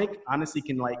stomach honestly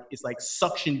it's like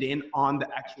suctioned in on the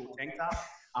actual tank top,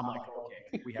 I'm like,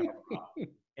 okay, we have a problem.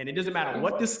 And it doesn't matter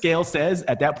what the scale says.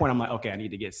 At that point, I'm like, okay, I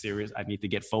need to get serious. I need to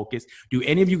get focused. Do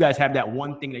any of you guys have that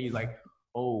one thing that you're like,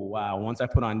 oh wow, once I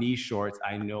put on these shorts,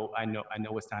 I know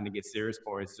it's time to get serious?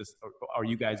 Or it's just, are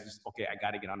you guys just, okay, I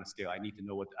got to get on the scale. I need to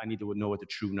know what the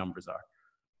true numbers are.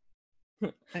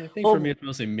 I think for me, it's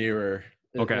mostly mirror.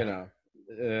 Okay.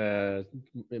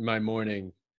 In my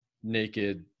morning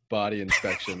naked body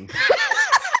inspection.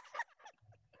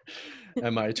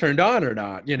 Am I turned on or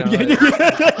not? Am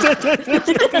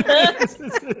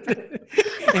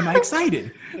I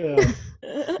excited?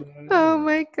 Oh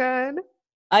my God.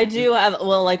 I do have,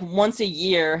 well, like once a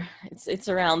year, it's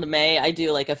around May, I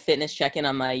do like a fitness check-in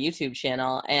on my YouTube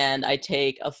channel, and I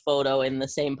take a photo in the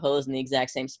same pose in the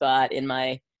exact same spot in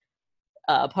my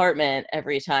apartment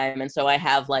every time. And so I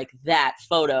have like that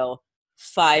photo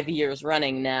 5 years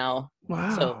running now.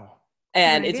 Wow. So,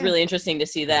 and it's idea. really interesting to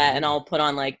see that. And I'll put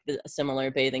on like a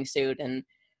similar bathing suit, and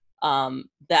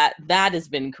that has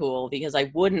been cool because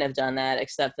I wouldn't have done that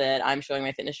except that I'm showing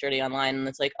my fitness journey online, and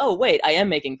it's like, oh wait, I am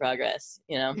making progress,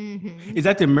 you know? Mm-hmm. Is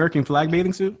that the American flag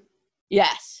bathing suit?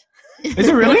 Yes. Is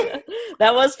it really?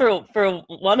 That was for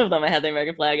one of them. I had the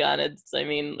American flag on. It's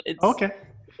Okay.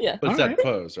 Yeah. But it's All that right.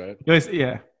 pose, right?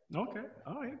 Yeah. Okay.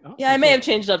 All right. Oh, Yeah, I may have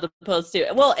changed up the post too.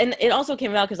 Well, and it also came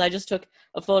about because I just took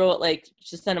a photo, like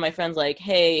just sent to my friends, like,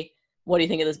 "Hey, what do you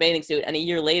think of this bathing suit?" And a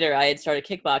year later, I had started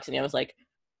kickboxing. I was like,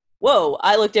 "Whoa,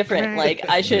 I look different. Right. Like,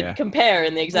 I should compare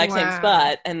in the exact same Wow.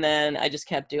 spot." And then I just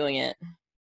kept doing it.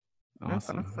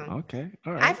 Awesome. That's awesome. Okay.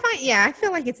 All I right. I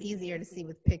feel like it's easier to see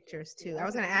with pictures too. I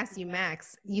was gonna ask you,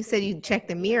 Max. You said you check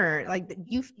the mirror. Like,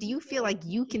 do you feel like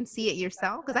you can see it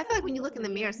yourself? Because I feel like when you look in the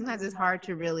mirror, sometimes it's hard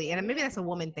to really. And maybe that's a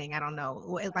woman thing. I don't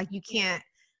know. Like you can't.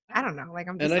 I don't know. Like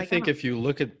I'm just. And I like, think don't- if you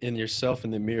look in yourself in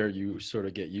the mirror, you sort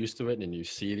of get used to it and you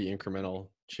see the incremental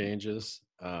changes.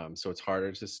 So it's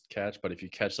harder to catch. But if you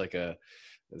catch like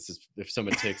if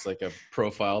someone takes like a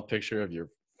profile picture of your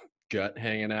gut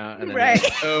hanging out, and then you're Right.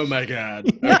 like, oh my God,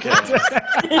 okay,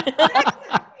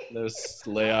 let's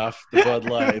lay off the Bud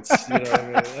Lights. You know what I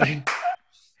mean? Like,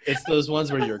 it's those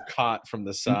ones where you're caught from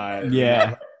the side.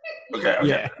 Yeah. Okay.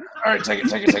 Yeah. All right, take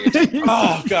it.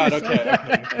 Oh God. Okay.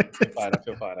 I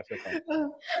feel fine.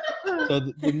 So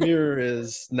the mirror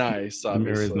is nice, The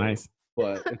obviously. mirror is nice.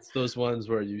 But it's those ones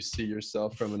where you see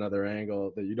yourself from another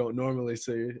angle that you don't normally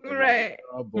see. And you're like, Right.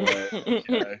 oh boy.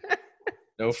 Okay.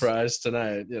 No fries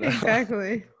tonight. You know.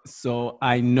 Exactly. So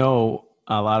I know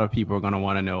a lot of people are going to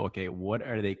want to know, okay, what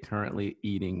are they currently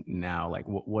eating now? Like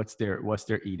what's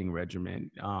their eating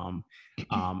regimen?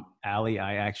 Allie,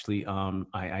 I actually,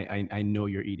 I know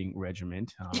your eating regimen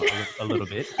a little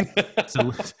bit. It's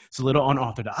a little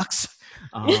unorthodox.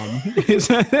 Don't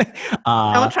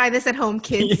try this at home,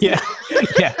 kids. Yeah.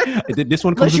 This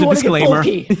one comes with a disclaimer.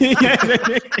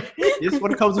 This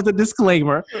one comes with a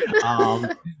disclaimer.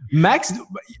 Max,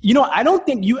 I don't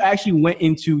think you actually went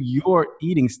into your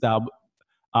eating style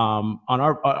on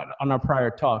our prior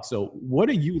talk. So what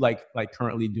are you like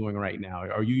currently doing right now?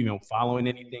 Are you following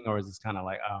anything, or is this kind of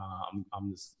like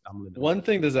I'm living? One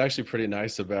thing that's actually pretty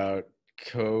nice about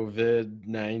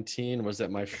COVID-19 was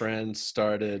that my friend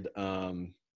started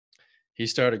he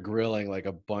started grilling like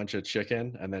a bunch of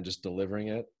chicken and then just delivering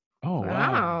it. Oh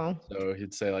wow. So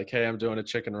he'd say like, hey, I'm doing a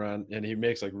chicken run, and he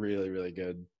makes like really, really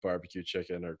good barbecue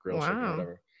chicken or grilled chicken or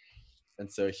whatever.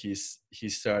 And so he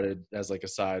started as like a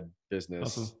side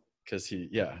business because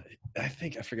I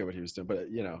forget what he was doing, but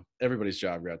everybody's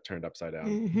job got turned upside down.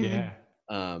 Mm-hmm. Yeah.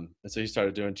 And so he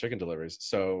started doing chicken deliveries.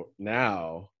 So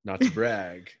now, not to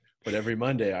brag, but every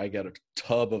Monday I get a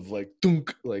tub of like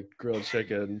grilled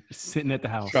chicken sitting at the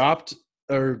house, chopped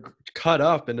or cut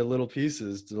up into little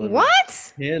pieces.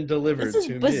 What? Hand delivered This is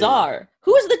to me. bizarre.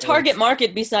 Who is the target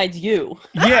market besides you?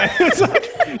 Yeah.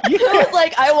 It's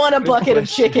like, I want a bucket of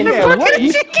chicken. Yeah,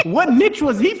 what niche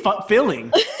was he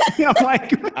filling? I'm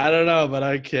like, I don't know, but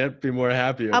I can't be more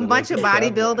happy. A bunch of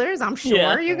bodybuilders, I'm sure.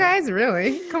 Yeah. You guys,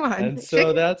 really? Come on. And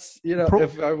so that's,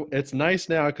 it's nice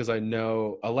now because I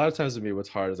know a lot of times with me, what's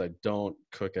hard is I don't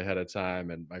cook ahead of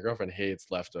time, and my girlfriend hates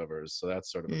leftovers. So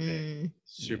that's sort of a pain,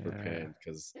 super pain.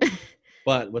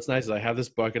 But what's nice is I have this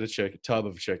bucket of chicken, tub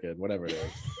of chicken, whatever it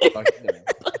is.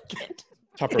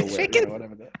 Tupperware,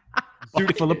 whatever that.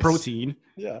 Bucket full of protein.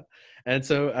 Yeah. And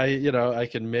so I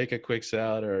can make a quick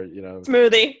salad or,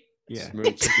 Smoothie. Yeah.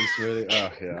 Smooth chicken smoothie.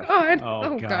 Oh, yeah. God.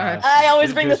 Oh, God. I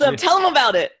always bring this up. Tell them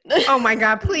about it. Oh my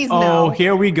God, please no. Oh,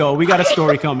 here we go. We got a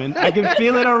story coming. I can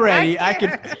feel it already.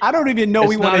 I don't even know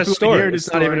It's not a story.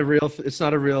 It's not even a real. It's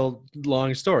not a real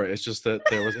long story. It's just that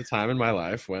there was a time in my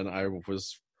life when I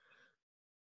was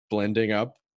blending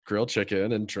up grilled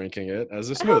chicken and drinking it as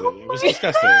a smoothie. It was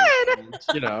disgusting.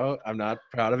 And, I'm not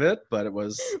proud of it, but it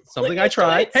was something I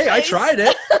tried. Hey, I tried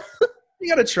it.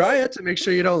 You got to try it to make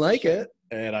sure you don't like it.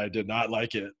 And I did not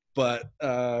like it. But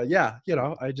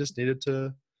I just needed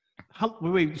to.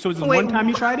 Wait. So is it one time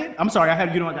you tried it? I'm sorry. I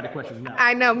got a question now.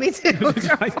 I know, me too.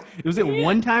 Was it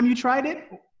one time you tried it?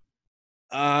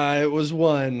 It was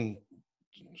 1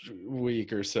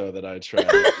 week or so that I tried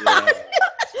it. Yeah.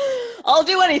 I'll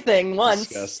do anything once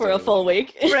Disgusting. for a full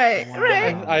week. Right.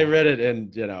 I read it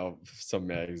in some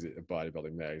magazine,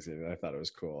 bodybuilding magazine, and I thought it was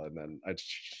cool. And then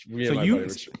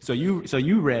So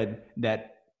you read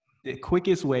that the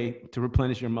quickest way to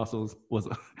replenish your muscles was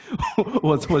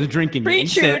was drinking it. He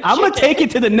Pre-chewed said, I'm gonna take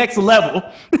it to the next level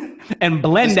and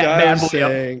blend This that guy bad was boy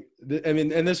up. saying, I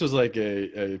mean, and this was like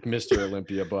a Mr.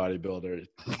 Olympia bodybuilder,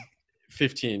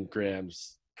 15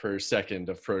 grams per second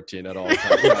of protein at all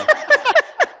times. You know,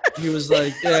 he was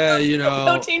like, yeah, you know,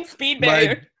 Protein speed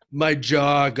barrier. my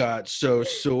jaw got so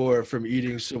sore from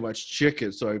eating so much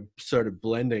chicken, so I started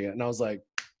blending it. And I was like,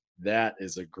 that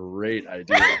is a great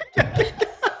idea.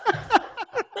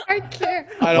 I can't.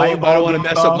 I don't want to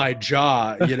mess up my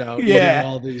jaw, you know, Yeah.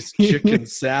 eating all these chicken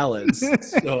salads.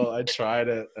 So I tried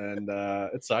it, and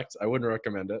it sucked. I wouldn't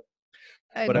recommend it.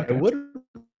 But I would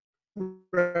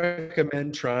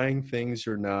recommend trying things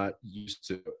you're not used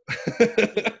to.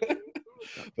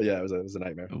 But yeah, it was a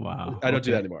nightmare. Wow. I don't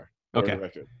do that anymore. Okay.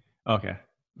 Record. Okay.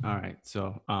 All right.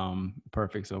 So,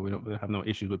 perfect. So we don't have no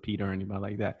issues with Peter or anybody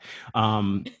like that.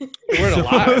 We're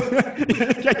alive.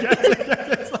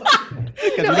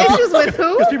 No issues with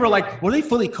who? Because people are like, were they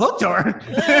fully cooked or?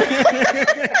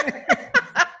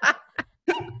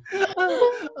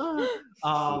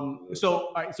 So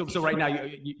all right. So right now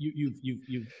you've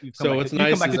come So back, what's you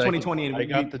nice come back is to 2020 and I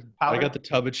got powder? the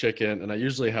tub of chicken, and I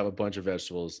usually have a bunch of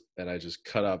vegetables, and I just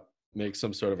make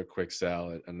some sort of a quick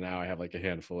salad, and now I have like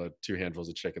two handfuls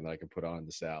of chicken that I can put on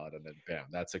the salad, and then bam,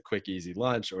 that's a quick, easy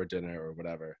lunch or dinner or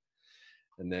whatever.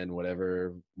 And then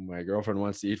whatever my girlfriend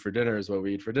wants to eat for dinner is what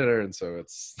we eat for dinner, and so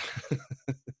it's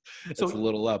it's a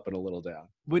little up and a little down.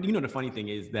 But you know, the funny thing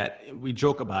is that we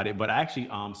joke about it, but I actually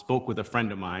spoke with a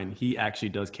friend of mine. He actually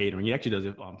does catering. He actually does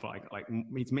it for like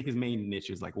his main niche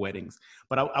is like weddings.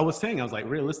 But I was saying, I was like,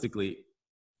 realistically,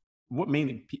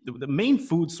 the main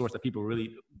food source that people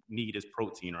really need is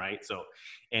protein, right? So,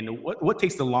 and what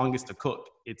takes the longest to cook?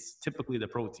 It's typically the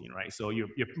protein, right? So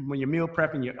when you're meal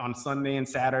prepping, you're on Sunday and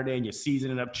Saturday, and you're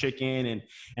seasoning up chicken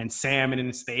and salmon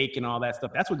and steak and all that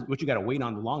stuff. That's what you got to wait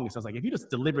on the longest. I was like, if you just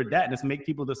delivered that and just make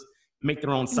people just make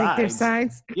their own sides. Make their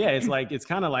sides. Yeah, it's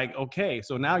kind of like, okay,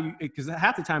 so now because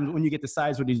half the time when you get the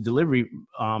sides with these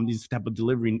type of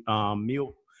delivery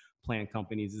meal plan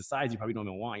companies, the sides you probably don't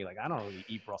even want. You're like, I don't really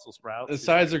eat Brussels sprouts. The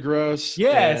sides are gross.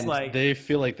 Yeah, it's like they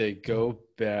feel like they go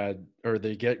bad or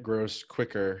they get gross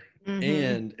quicker. Mm-hmm.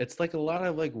 And it's like a lot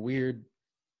of like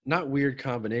not weird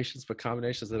combinations, but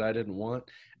combinations that I didn't want.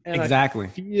 And exactly. I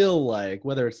feel like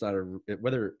whether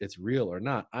it's real or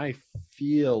not, I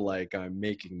feel like I'm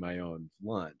making my own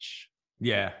lunch.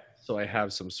 Yeah. So I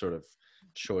have some sort of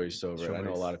choice over it. I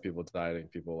know a lot of people dieting,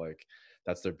 people like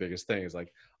that's their biggest thing is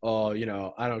like, oh, you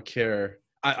know, I don't care.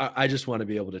 I just want to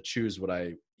be able to choose what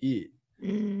I eat.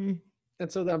 Mm.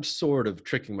 And so I'm sort of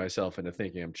tricking myself into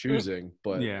thinking I'm choosing,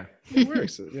 but yeah, it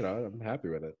works. You know, I'm happy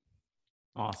with it.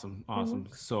 Awesome.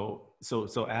 So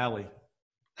Allie,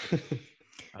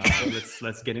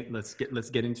 let's get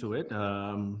into it.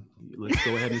 Let's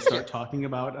go ahead and start talking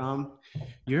about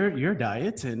your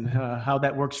diet and how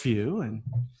that works for you. And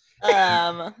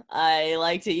I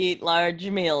like to eat large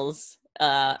meals.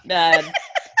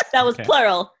 That was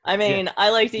plural. I mean, I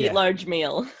like to eat large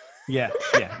meal. Yeah.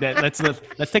 Let's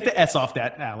take the S off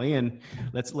that, Allie, and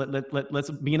let's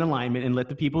be in alignment and let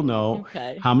the people know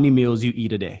how many meals you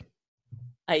eat a day.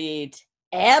 I eat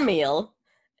a meal,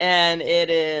 and it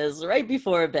is right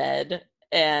before bed,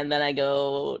 and then I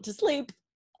go to sleep.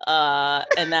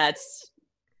 And that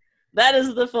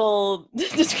is the full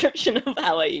description of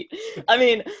how I eat. I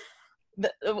mean,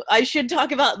 I should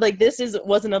talk about like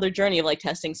was another journey of like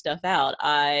testing stuff out.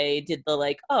 I did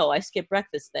the I skip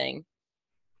breakfast thing,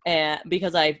 and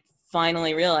because I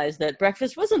finally realized that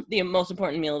breakfast wasn't the most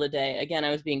important meal of the day. Again, I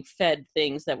was being fed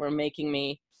things that were making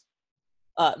me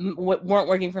weren't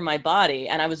working for my body,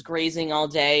 and I was grazing all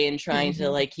day and trying to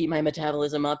like keep my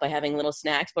metabolism up by having little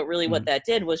snacks. But really, what that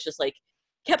did was just like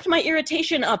kept my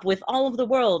irritation up with all of the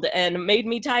world and made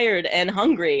me tired and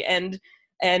hungry and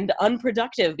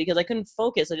unproductive because I couldn't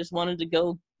focus. I just wanted to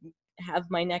go have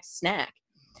my next snack.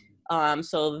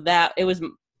 So that it was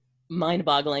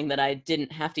mind-boggling that I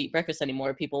didn't have to eat breakfast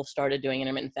anymore. People started doing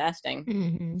intermittent fasting.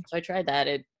 Mm-hmm. So I tried that.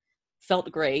 It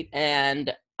felt great.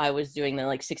 And I was doing the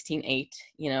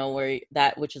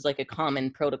 16-8, which is like a common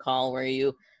protocol where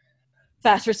you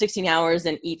fast for 16 hours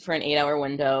and eat for an 8-hour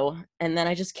window. And then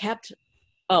I just kept,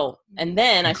 and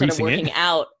then I started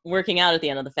working out at the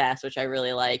end of the fast, which I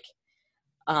really like.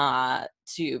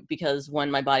 Because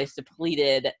when my body's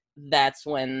depleted, that's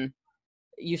when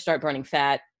you start burning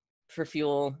fat for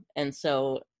fuel, and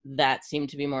so that seemed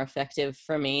to be more effective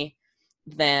for me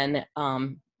than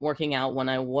working out when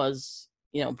I was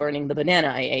burning the banana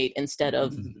I ate instead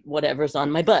of whatever's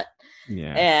on my butt.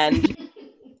 Yeah. And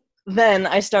then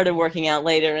I started working out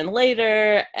later and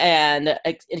later and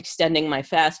extending my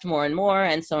fast more and more.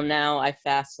 And so now I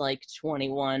fast like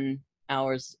 21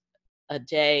 hours a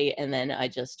day, and then I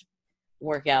just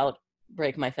work out,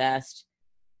 break my fast,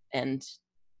 and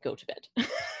go to bed.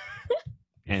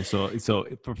 And so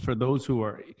for those who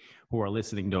are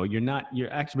listening though,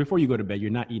 you're actually, before you go to bed, you're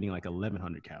not eating like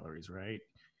 1,100 calories, right?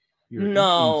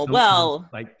 No, well,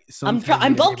 like I'm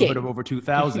bulking of over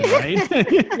 2,000, right?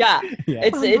 Yeah.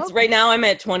 It's right now I'm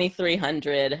at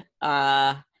 2,300.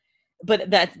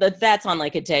 But that's on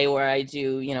like a day where I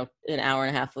do, an hour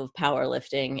and a half of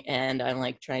powerlifting, and I'm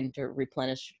like trying to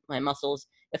replenish my muscles.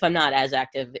 If I'm not as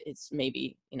active, it's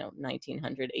maybe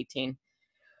 1,900, 18.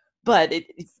 But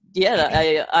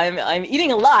I'm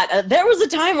eating a lot. There was a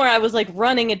time where I was like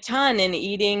running a ton and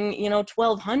eating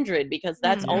 1,200, because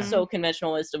that's also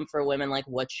conventional wisdom for women. Like,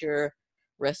 what's your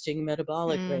resting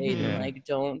metabolic rate? And like,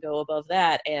 don't go above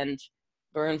that, and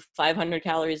burn 500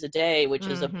 calories a day, which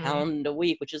is a pound a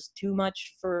week, which is too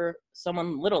much for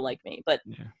someone little like me. But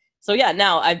so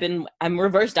now I'm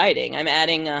reverse dieting. I'm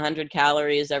adding 100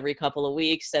 calories every couple of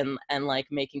weeks, and like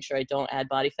making sure I don't add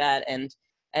body fat, and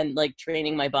like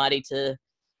training my body to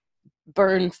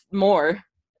burn more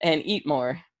and eat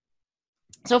more.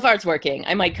 So far it's working.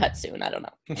 I might cut soon. I don't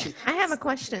know. I have a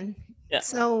question. Yeah.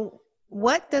 So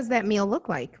what does that meal look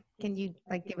like? Can you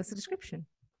like give us a description?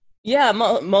 Yeah,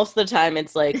 most of the time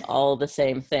it's like all the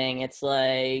same thing. It's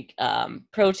like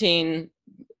protein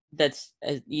that's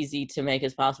as easy to make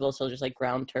as possible. So just like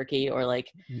ground turkey, or like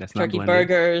turkey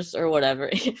burgers or whatever.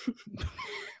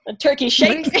 A turkey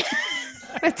shake.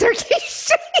 A turkey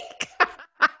shake.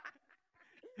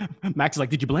 Max is like,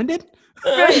 did you blend it?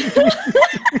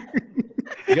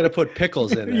 You got to put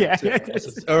pickles in there,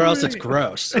 or else it's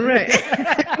gross. Right.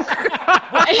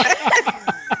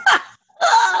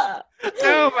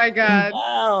 Oh my God.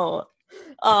 Wow.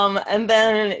 And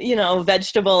then,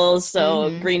 vegetables,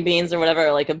 so green beans or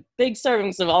whatever, like a big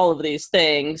servings of all of these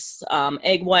things.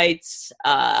 Egg whites,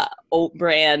 oat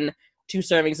bran, 2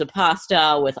 servings of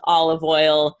pasta with olive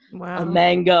oil, a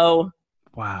mango.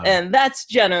 Wow. And that's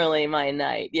generally my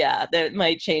night. Yeah, that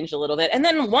might change a little bit. And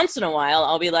then once in a while,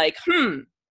 I'll be like, I'm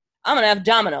going to have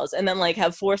Domino's, and then like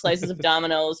have 4 slices of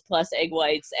Domino's plus egg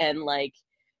whites and like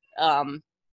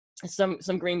some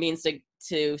green beans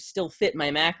to still fit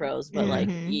my macros, but like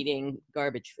eating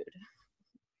garbage food.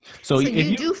 So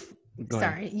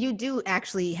you do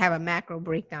actually have a macro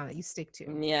breakdown that you stick to.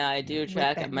 Yeah, I do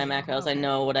track my macros. Okay. I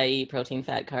know what I eat, protein,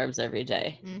 fat, carbs every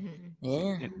day.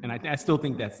 Yeah. And I still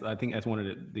think that's one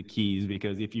of the keys,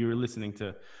 because if you're listening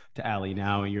to Ali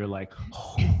now and you're like,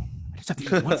 I just have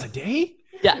to eat once a day?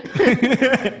 Yeah.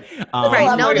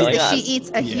 Right. Notice that she eats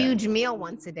a huge meal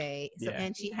once a day. So,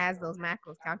 and she has those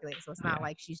macros calculated. So it's not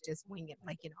like she's just winging it.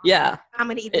 Like, yeah. I'm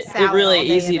going to eat the salad. It's really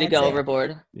easy to go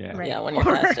overboard. Yeah. Right. Yeah. When you're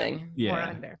fasting. Yeah. Or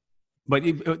under. But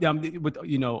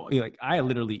like I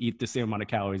literally eat the same amount of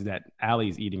calories that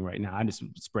Allie's eating right now. I just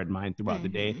spread mine throughout the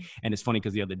day. And it's funny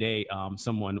because the other day,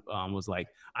 someone was like,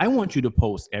 I want you to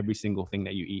post every single thing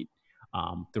that you eat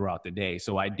throughout the day.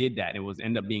 So I did that. It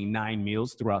ended up being 9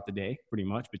 meals throughout the day, pretty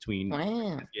much between.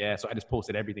 Wow. Yeah. So I just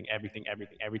posted everything.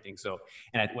 So,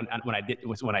 and when I did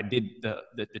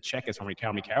the check as how many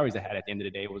calories I had at the end of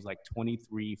the day, it was like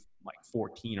 23, like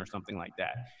 14 or something like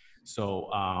that. So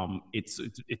it's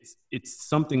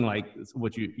something like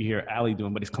what you hear Ali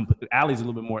doing, but Ali's a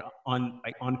little bit more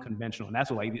unconventional, and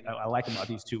that's what I like about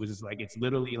these two. Is it's like it's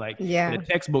literally like the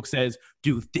textbook says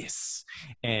do this,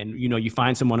 and you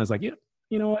find someone who's like, you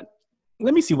know what,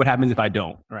 let me see what happens if I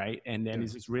don't, right? And then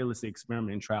it's this realistic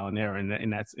experiment and trial and error, and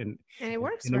it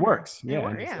works. And it works.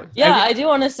 Yeah, I do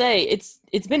want to say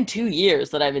it's been 2 years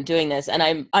that I've been doing this,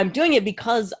 and I'm doing it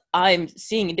because I'm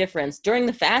seeing a difference. During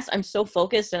the fast, I'm so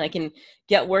focused and I can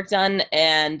get work done,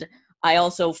 and I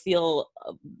also feel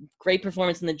great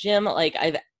performance in the gym. Like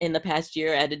I've in the past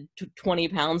year added 20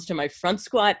 pounds to my front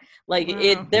squat. Like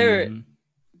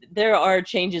there are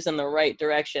changes in the right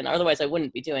direction. Otherwise, I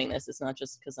wouldn't be doing this. It's not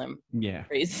just because I'm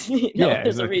crazy.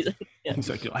 There's a reason. Yeah.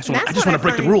 Like, I just want to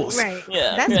break the rules. Right.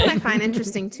 Yeah. That's what I find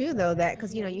interesting too, though, that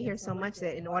because you hear so much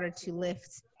that in order to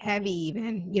lift heavy,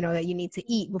 even that you need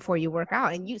to eat before you work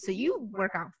out, and you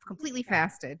work out completely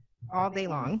fasted all day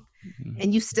long,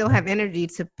 and you still have energy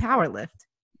to power lift.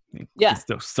 Yeah.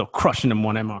 Still crushing them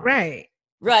 1 MR. Right.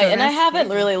 Right. So and I haven't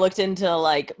really looked into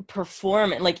like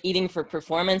eating for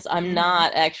performance. I'm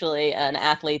not actually an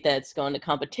athlete that's going to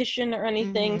competition or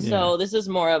anything. So this is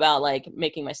more about like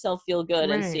making myself feel good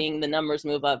and seeing the numbers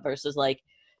move up versus like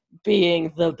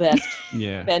being the best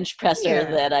bench presser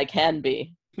that I can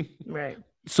be. Right.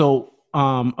 So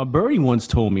a birdie once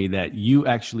told me that you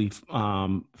actually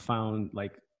found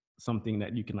like something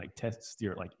that you can like test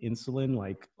your like insulin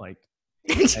like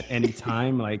at any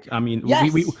time? Like, I mean,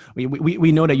 Yes. we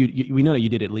know that we know that you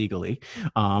did it legally,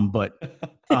 but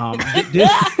did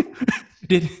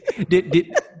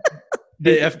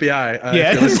Hey, FBI.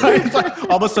 yeah, it's like,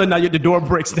 all of a sudden now the door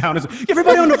breaks down. It's like,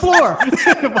 everybody on the floor.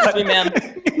 Hey, ma'am,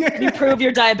 you prove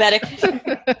you're diabetic.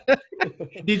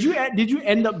 Did you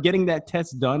end up getting that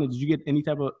test done? Did you get any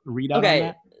type of readout on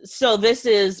that? So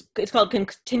it's called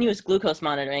continuous glucose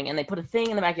monitoring, and they put a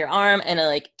thing in the back of your arm, and it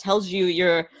like tells you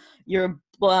your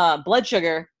blood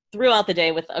sugar throughout the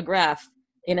day with a graph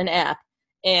in an app,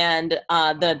 and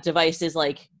the device is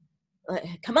like,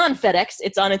 come on, FedEx,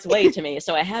 it's on its way to me.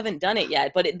 So I haven't done it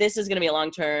yet, but this is going to be a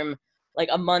long-term, like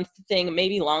a month thing,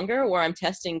 maybe longer, where I'm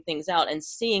testing things out and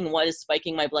seeing what is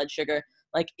spiking my blood sugar.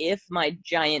 Like if my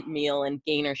giant meal and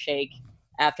gainer shake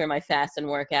after my fast and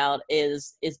workout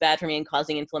is bad for me and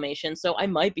causing inflammation. So I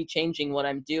might be changing what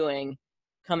I'm doing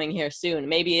coming here soon.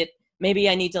 Maybe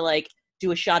I need to like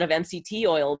do a shot of MCT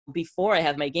oil before I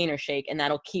have my gainer shake, and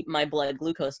that'll keep my blood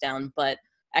glucose down. But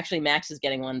actually, Max is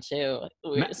getting one too.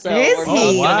 So we're both gonna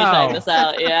be trying this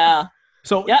out. Yeah.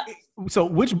 So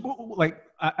which, like,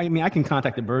 I mean, I can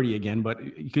contact the birdie again, but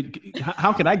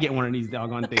how could I get one of these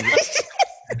doggone things?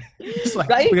 It's like,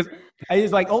 right? Because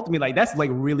it's like ultimately, like that's like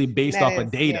really based That off is,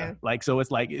 of data. yeah. Like, so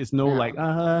it's like it's no like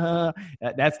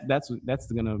that's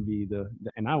gonna be the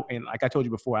and like I told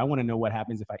you before, I want to know what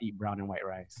happens if I eat brown and white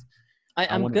rice.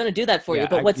 I'm going to do that for you.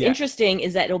 But what's interesting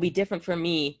is that it'll be different for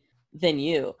me than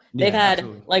you. They've had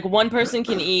absolutely. like one person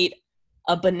can eat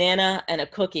a banana and a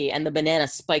cookie, and the banana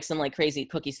spikes them like crazy.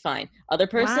 Cookie's fine. Other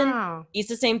person eats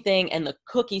the same thing, and the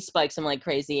cookie spikes them like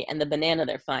crazy, and the banana,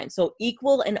 they're fine. So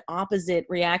equal and opposite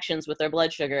reactions with their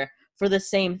blood sugar for the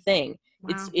same thing.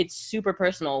 Wow. It's super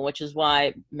personal, which is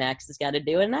why Max has got to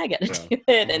do it and I got to do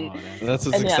it. And that's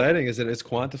what's exciting is that it's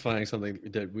quantifying something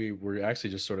that we were actually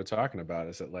just sort of talking about.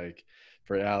 Is that like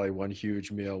for Allie, one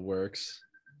huge meal works.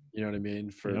 You know what I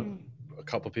mean? For a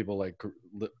couple people, like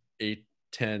 8,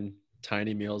 10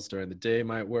 tiny meals during the day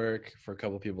might work. For a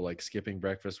couple people, like skipping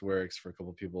breakfast works. For a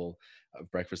couple people,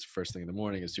 breakfast first thing in the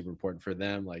morning is super important for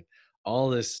them. Like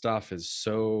all this stuff is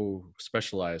so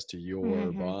specialized to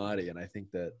your body. And I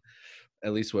think that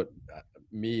at least what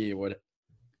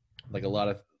like a lot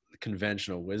of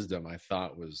conventional wisdom I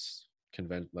thought was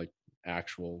like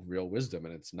actual real wisdom,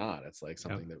 and it's not. It's like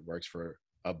something that works for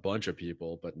a bunch of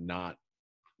people, but not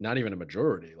even a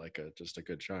majority, like just a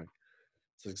good chunk.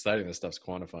 It's exciting that stuff's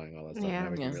quantifying all that stuff.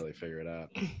 Now we can really figure it out.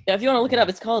 Yeah, if you want to look it up,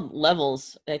 it's called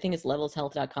Levels. I think it's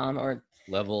levelshealth.com or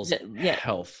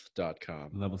levelshealth.com.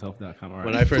 Levelshealth.com. Right.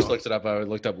 When I first looked it up, I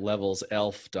looked up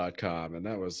levelself.com, and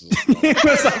that was like,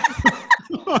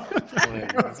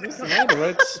 is this the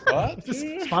right spot?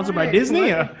 Sponsored by Disney?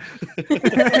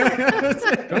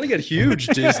 Don't get huge,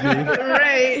 Disney.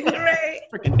 right.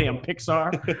 Freaking damn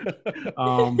Pixar.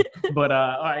 But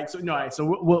all right, so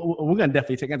we're gonna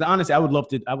definitely take it. Honestly, I would love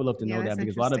to know that,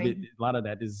 because a lot of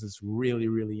that is just really,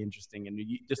 really interesting, and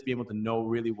you just be able to know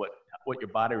really what your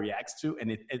body reacts to,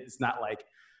 and it's not like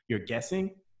you're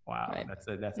guessing. Wow, right. That's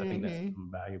I think that's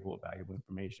valuable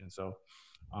information. So,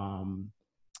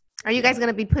 are you guys going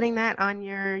to be putting that on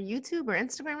your YouTube or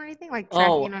Instagram or anything? Like, you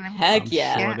know what I mean? Heck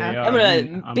yeah. I'm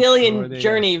going to billion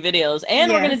journey videos.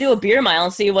 And we're going to do a beer mile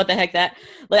and see what the heck that,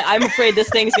 like, I'm afraid this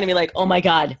thing's going to be like, oh my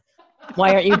God,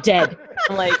 why aren't you dead?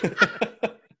 I'm like,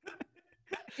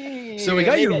 so we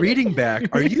got your reading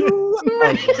back. Are you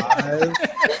alive?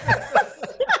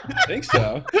 I think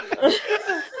so.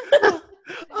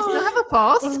 Still have a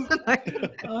pulse.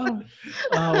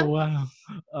 Oh wow!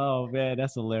 Oh man,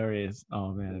 that's hilarious.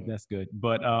 Oh man, that's good.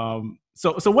 But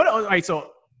so what? All right,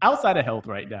 so outside of health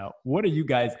right now, what are you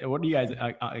guys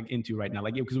into right now?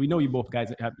 Like, because we know you both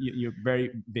guys you're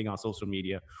very big on social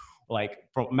media. Like,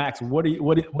 from Max, what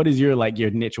is your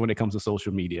niche when it comes to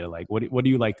social media? Like, what do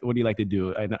you like to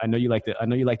do? I know you like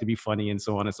to be funny and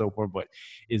so on and so forth. But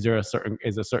is there a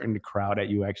certain crowd that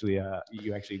you actually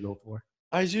go for?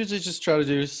 I usually just try to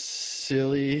do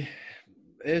silly-ish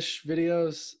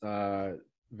videos,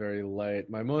 very light.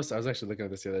 I was actually looking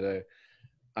at this the other day.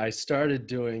 I started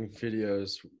doing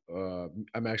videos.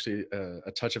 I'm actually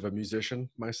a touch of a musician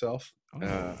myself.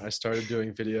 I started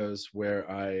doing videos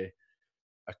where I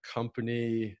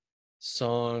accompany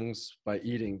songs by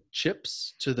eating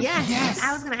chips to the Yes.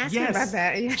 I was going to ask you about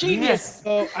that. Genius. Yes.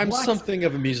 Oh, I'm something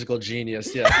of a musical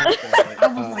genius. Yeah. I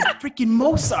was like freaking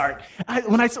Mozart.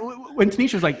 When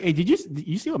Tanisha was like, "Hey, did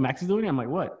you see what Max is doing?" I'm like,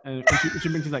 "What?" And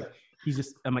she's like,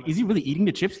 I'm like, "Is he really eating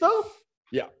the chips though?"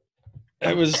 Yeah.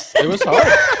 It was hard.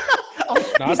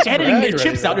 He's editing the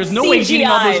chips out. There's no way he's eating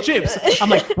all those chips. I'm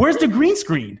like, "Where's the green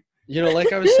screen?" You know,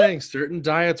 like I was saying, certain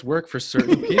diets work for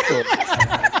certain people.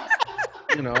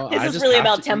 You know, this is really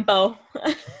about tempo.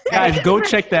 Guys, go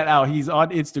check that out. He's on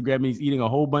Instagram. He's eating a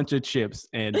whole bunch of chips,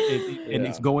 and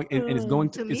it's going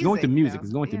to music.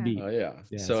 It's going to beat. Oh yeah.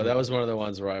 So that was one of the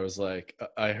ones where I was like,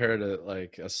 I heard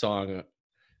a song,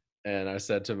 and I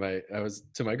said to my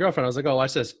girlfriend, I was like, oh,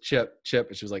 watch this, chip,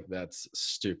 and she was like, that's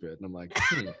stupid, and I'm like,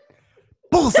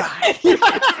 bullseye.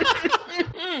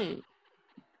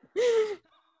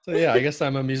 So yeah, I guess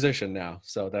I'm a musician now.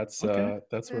 So that's where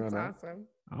I'm at.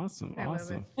 Awesome.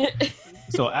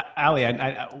 So Ali,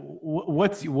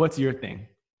 what's your thing?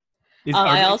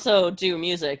 I also do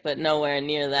music, but nowhere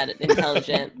near that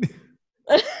intelligent.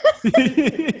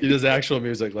 He does actual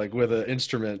music, like with an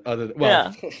instrument other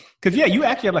than, because you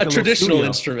actually have like a traditional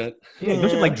instrument. Yeah, don't you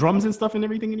have like drums and stuff and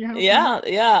everything in your house?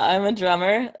 Yeah, I'm a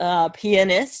drummer,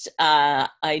 pianist.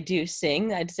 I do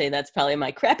sing. I'd say that's probably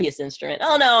my crappiest instrument.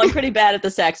 Oh no, I'm pretty bad at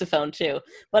the saxophone too,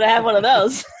 but I have one of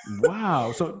those.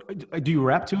 Wow. So do you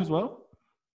rap too as well?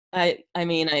 I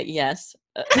mean, yes.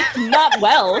 Not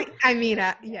well.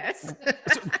 Yes.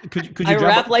 So, could you I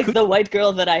rap like the white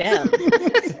girl that I am.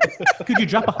 Could you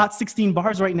drop a hot 16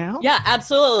 bars right now? Yeah,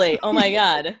 absolutely. Oh my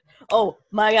god.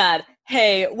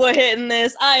 Hey, we're hitting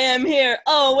this. I am here.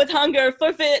 Oh, with hunger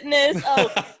for fitness.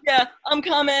 Oh, yeah, I'm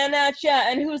coming at ya.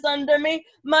 And who's under me?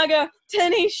 My girl,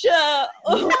 Tanisha.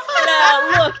 Oh,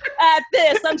 yeah, look at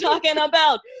this. I'm talking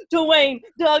about Dwayne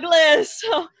Douglas.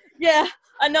 Oh, yeah.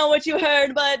 I know what you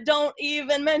heard, but don't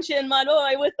even mention my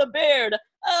boy with the beard.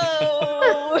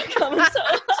 Oh, we're coming so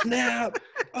snap.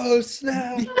 Oh,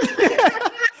 snap.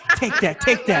 Take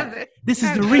that. This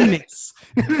is the remix.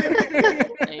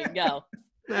 There you go.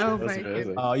 Oh my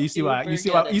goodness. Oh, you see why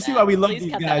we love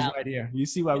these guys right here. You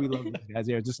see why we love these guys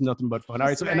here. Just nothing but fun. All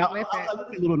right, so and now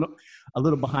a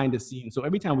little behind the scenes. So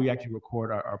every time we actually record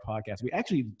our podcast, we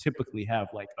actually typically have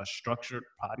like a structured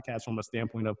podcast from a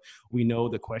standpoint of we know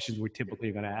the questions we're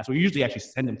typically going to ask. We usually actually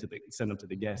send them to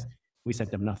the guests. We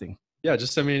sent them nothing. Yeah,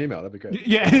 just send me an email. That'd be great.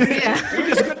 Yeah.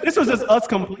 This was just us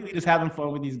completely just having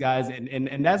fun with these guys.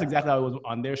 And that's exactly how it was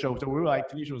on their show. So we were like,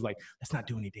 Tanisha was like, let's not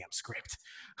do any damn script.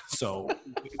 So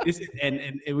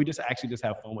and we just actually just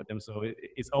have fun with them. So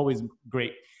it's always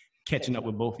great catching up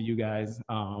with both of you guys.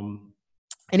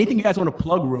 Anything you guys want to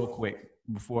plug real quick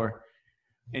before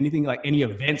anything, like any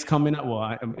events coming up?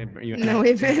 Well, no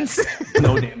events.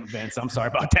 No damn events. I'm sorry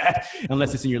about that.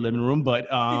 Unless it's in your living room. But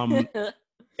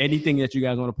anything that you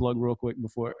guys want to plug real quick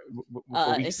before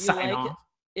we sign off?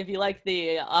 If you like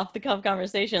the off-the-cuff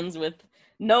conversations with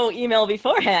no email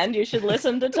beforehand, you should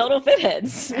listen to Total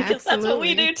Fitheads because that's what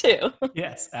we do too.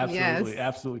 Yes, absolutely,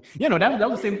 absolutely. Yeah, no, that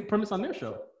was the same premise on their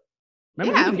show.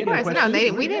 Remember, yeah, of course. No,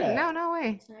 we didn't. No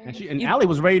way. And Allie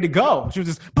was ready to go. She was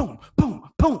just boom, boom,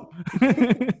 boom.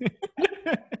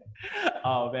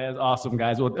 Oh man, it's awesome,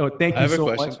 guys. Well, thank you so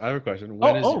much. I have a question.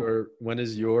 When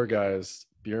is your guys'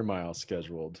 beer mile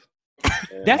scheduled?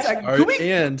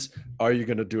 And are you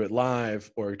going to do it live,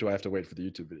 or do I have to wait for the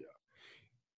YouTube video?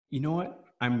 You know what?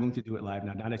 I'm going to do it live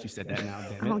now. Now that you said that, now,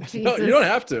 damn it. No, you don't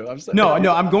have to. I'm saying. No,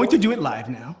 I'm going to do it live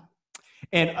now.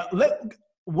 And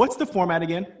what's the format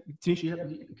again?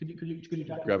 Tanisha, could you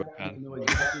grab a pen?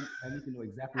 I need to know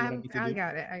exactly what I need to do. I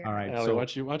got it. All right. Allie, why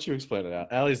don't you explain it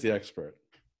out? Allie's the expert.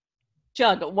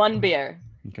 Chug one beer.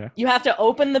 Okay. You have to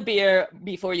open the beer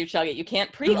before you chug it. You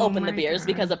can't pre-open the beers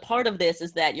because a part of this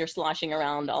is that you're sloshing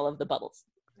around all of the bubbles.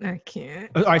 I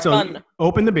can't. All right, so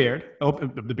open the beer.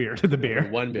 Open the beer.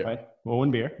 One beer. Right. Well,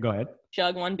 one beer. Go ahead.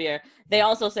 Chug one beer. They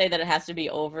also say that it has to be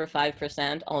over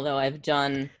 5%, although I've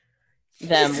done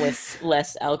them with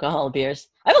less alcohol beers.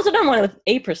 I've also done one with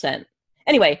 8%.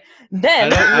 Anyway,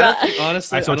 then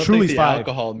honestly, I don't think the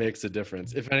alcohol makes a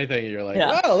difference. If anything, you're like,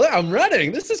 oh, I'm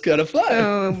running. This is kind of fun.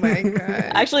 Oh my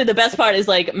god! Actually, the best part is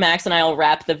like Max and I will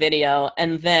wrap the video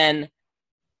and then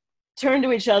turn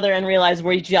to each other and realize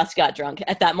we just got drunk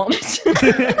at that moment.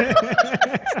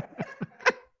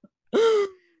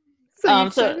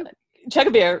 So chug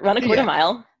a beer, run a quarter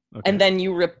mile, and then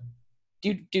you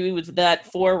do that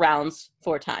 4 rounds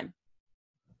 4 times.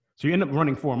 So you end up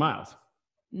running 4 miles.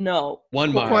 No.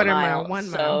 1 mile. Quarter mile. 1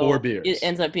 mile. So 4 beers. It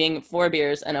ends up being 4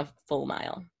 beers and a full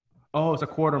mile. Oh, it's a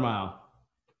quarter mile.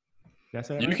 That's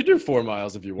it. You could do 4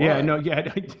 miles if you want. Yeah, no, yeah.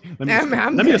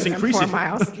 Let me just increase 4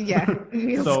 miles. Yeah.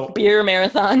 So beer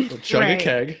marathon. Chug a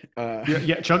keg.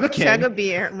 Chug a keg. Chug a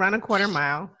beer, run a quarter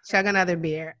mile. Chug another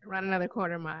beer, run another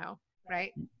quarter mile.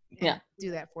 Right? Yeah.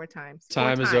 Do that 4 times.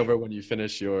 Time is over when you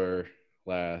finish your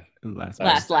last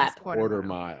lap. Quarter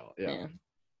mile. Yeah.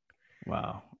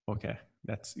 Wow. Okay.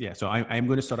 So I'm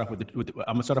going to start off with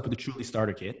the Truly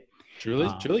starter kit.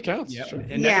 Truly counts. Yeah. Sure.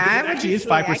 And it actually is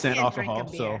 5% alcohol.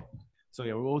 So So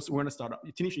yeah, we're gonna start up.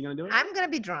 Tanisha, you gonna do it? I'm gonna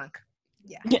be drunk.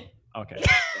 Yeah. Okay.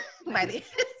 By the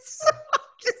so,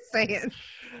 just saying.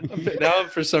 Now,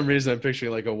 for some reason, I'm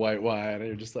picturing like a white wine, and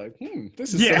you're just like,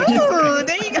 this is Yeah. Ooh,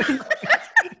 there you go.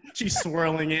 She's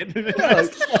swirling it.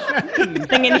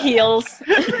 Thing in heels.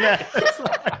 Yeah.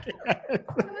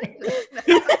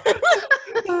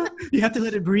 You have to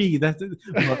let it breathe. That's it.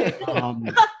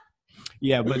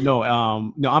 Yeah, but no,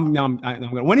 I'm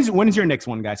gonna. When is your next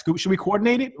one, guys? Should we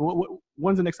coordinate it?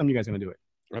 When's the next time you guys gonna do it?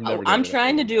 I'm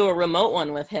trying to do a remote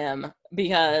one with him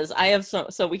because I have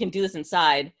so we can do this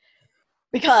inside.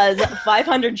 Because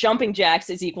 500 jumping jacks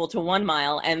is equal to 1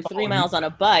 mile, and 3 miles on a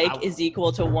bike is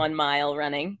equal to 1 mile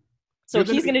running. So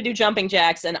he's going to do jumping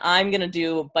jacks, and I'm going to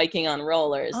do biking on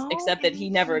rollers, except that he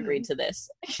never agreed to this.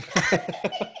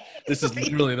 This is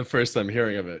literally the first time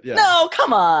hearing of it. Yeah. No,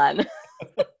 come on.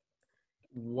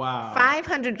 Wow.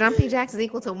 500 jumping jacks is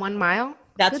equal to 1 mile?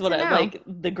 That's Good what to I know. like.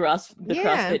 The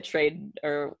CrossFit trade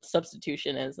or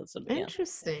substitution is. That's what,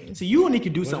 Interesting. So you only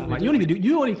could do something like you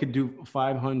only could do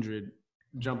 500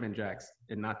 jumping jacks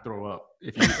and not throw up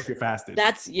if you're fasted.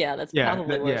 That's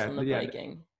probably worse than the yeah.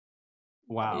 biking.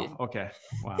 Wow. Yeah. Okay.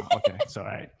 Wow. Okay. So all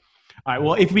right. All right.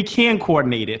 Well, if we can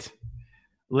coordinate it,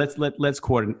 let's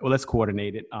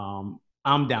coordinate it.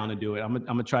 I'm down to do it. I'm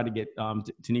gonna try to get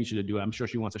Tanisha to do it. I'm sure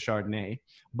she wants a Chardonnay,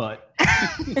 but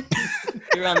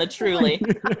You're on the Truly.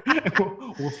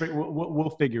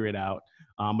 we'll figure it out.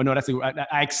 But no,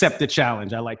 I accept the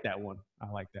challenge. I like that one.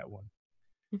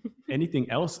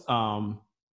 Anything else,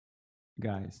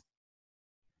 guys?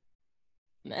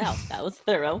 No, that was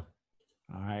thorough.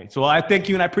 All right. So I thank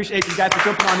you and I appreciate you guys for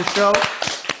jumping on the show.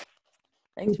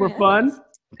 Thanks Super for fun.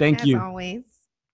 Thank As you. always.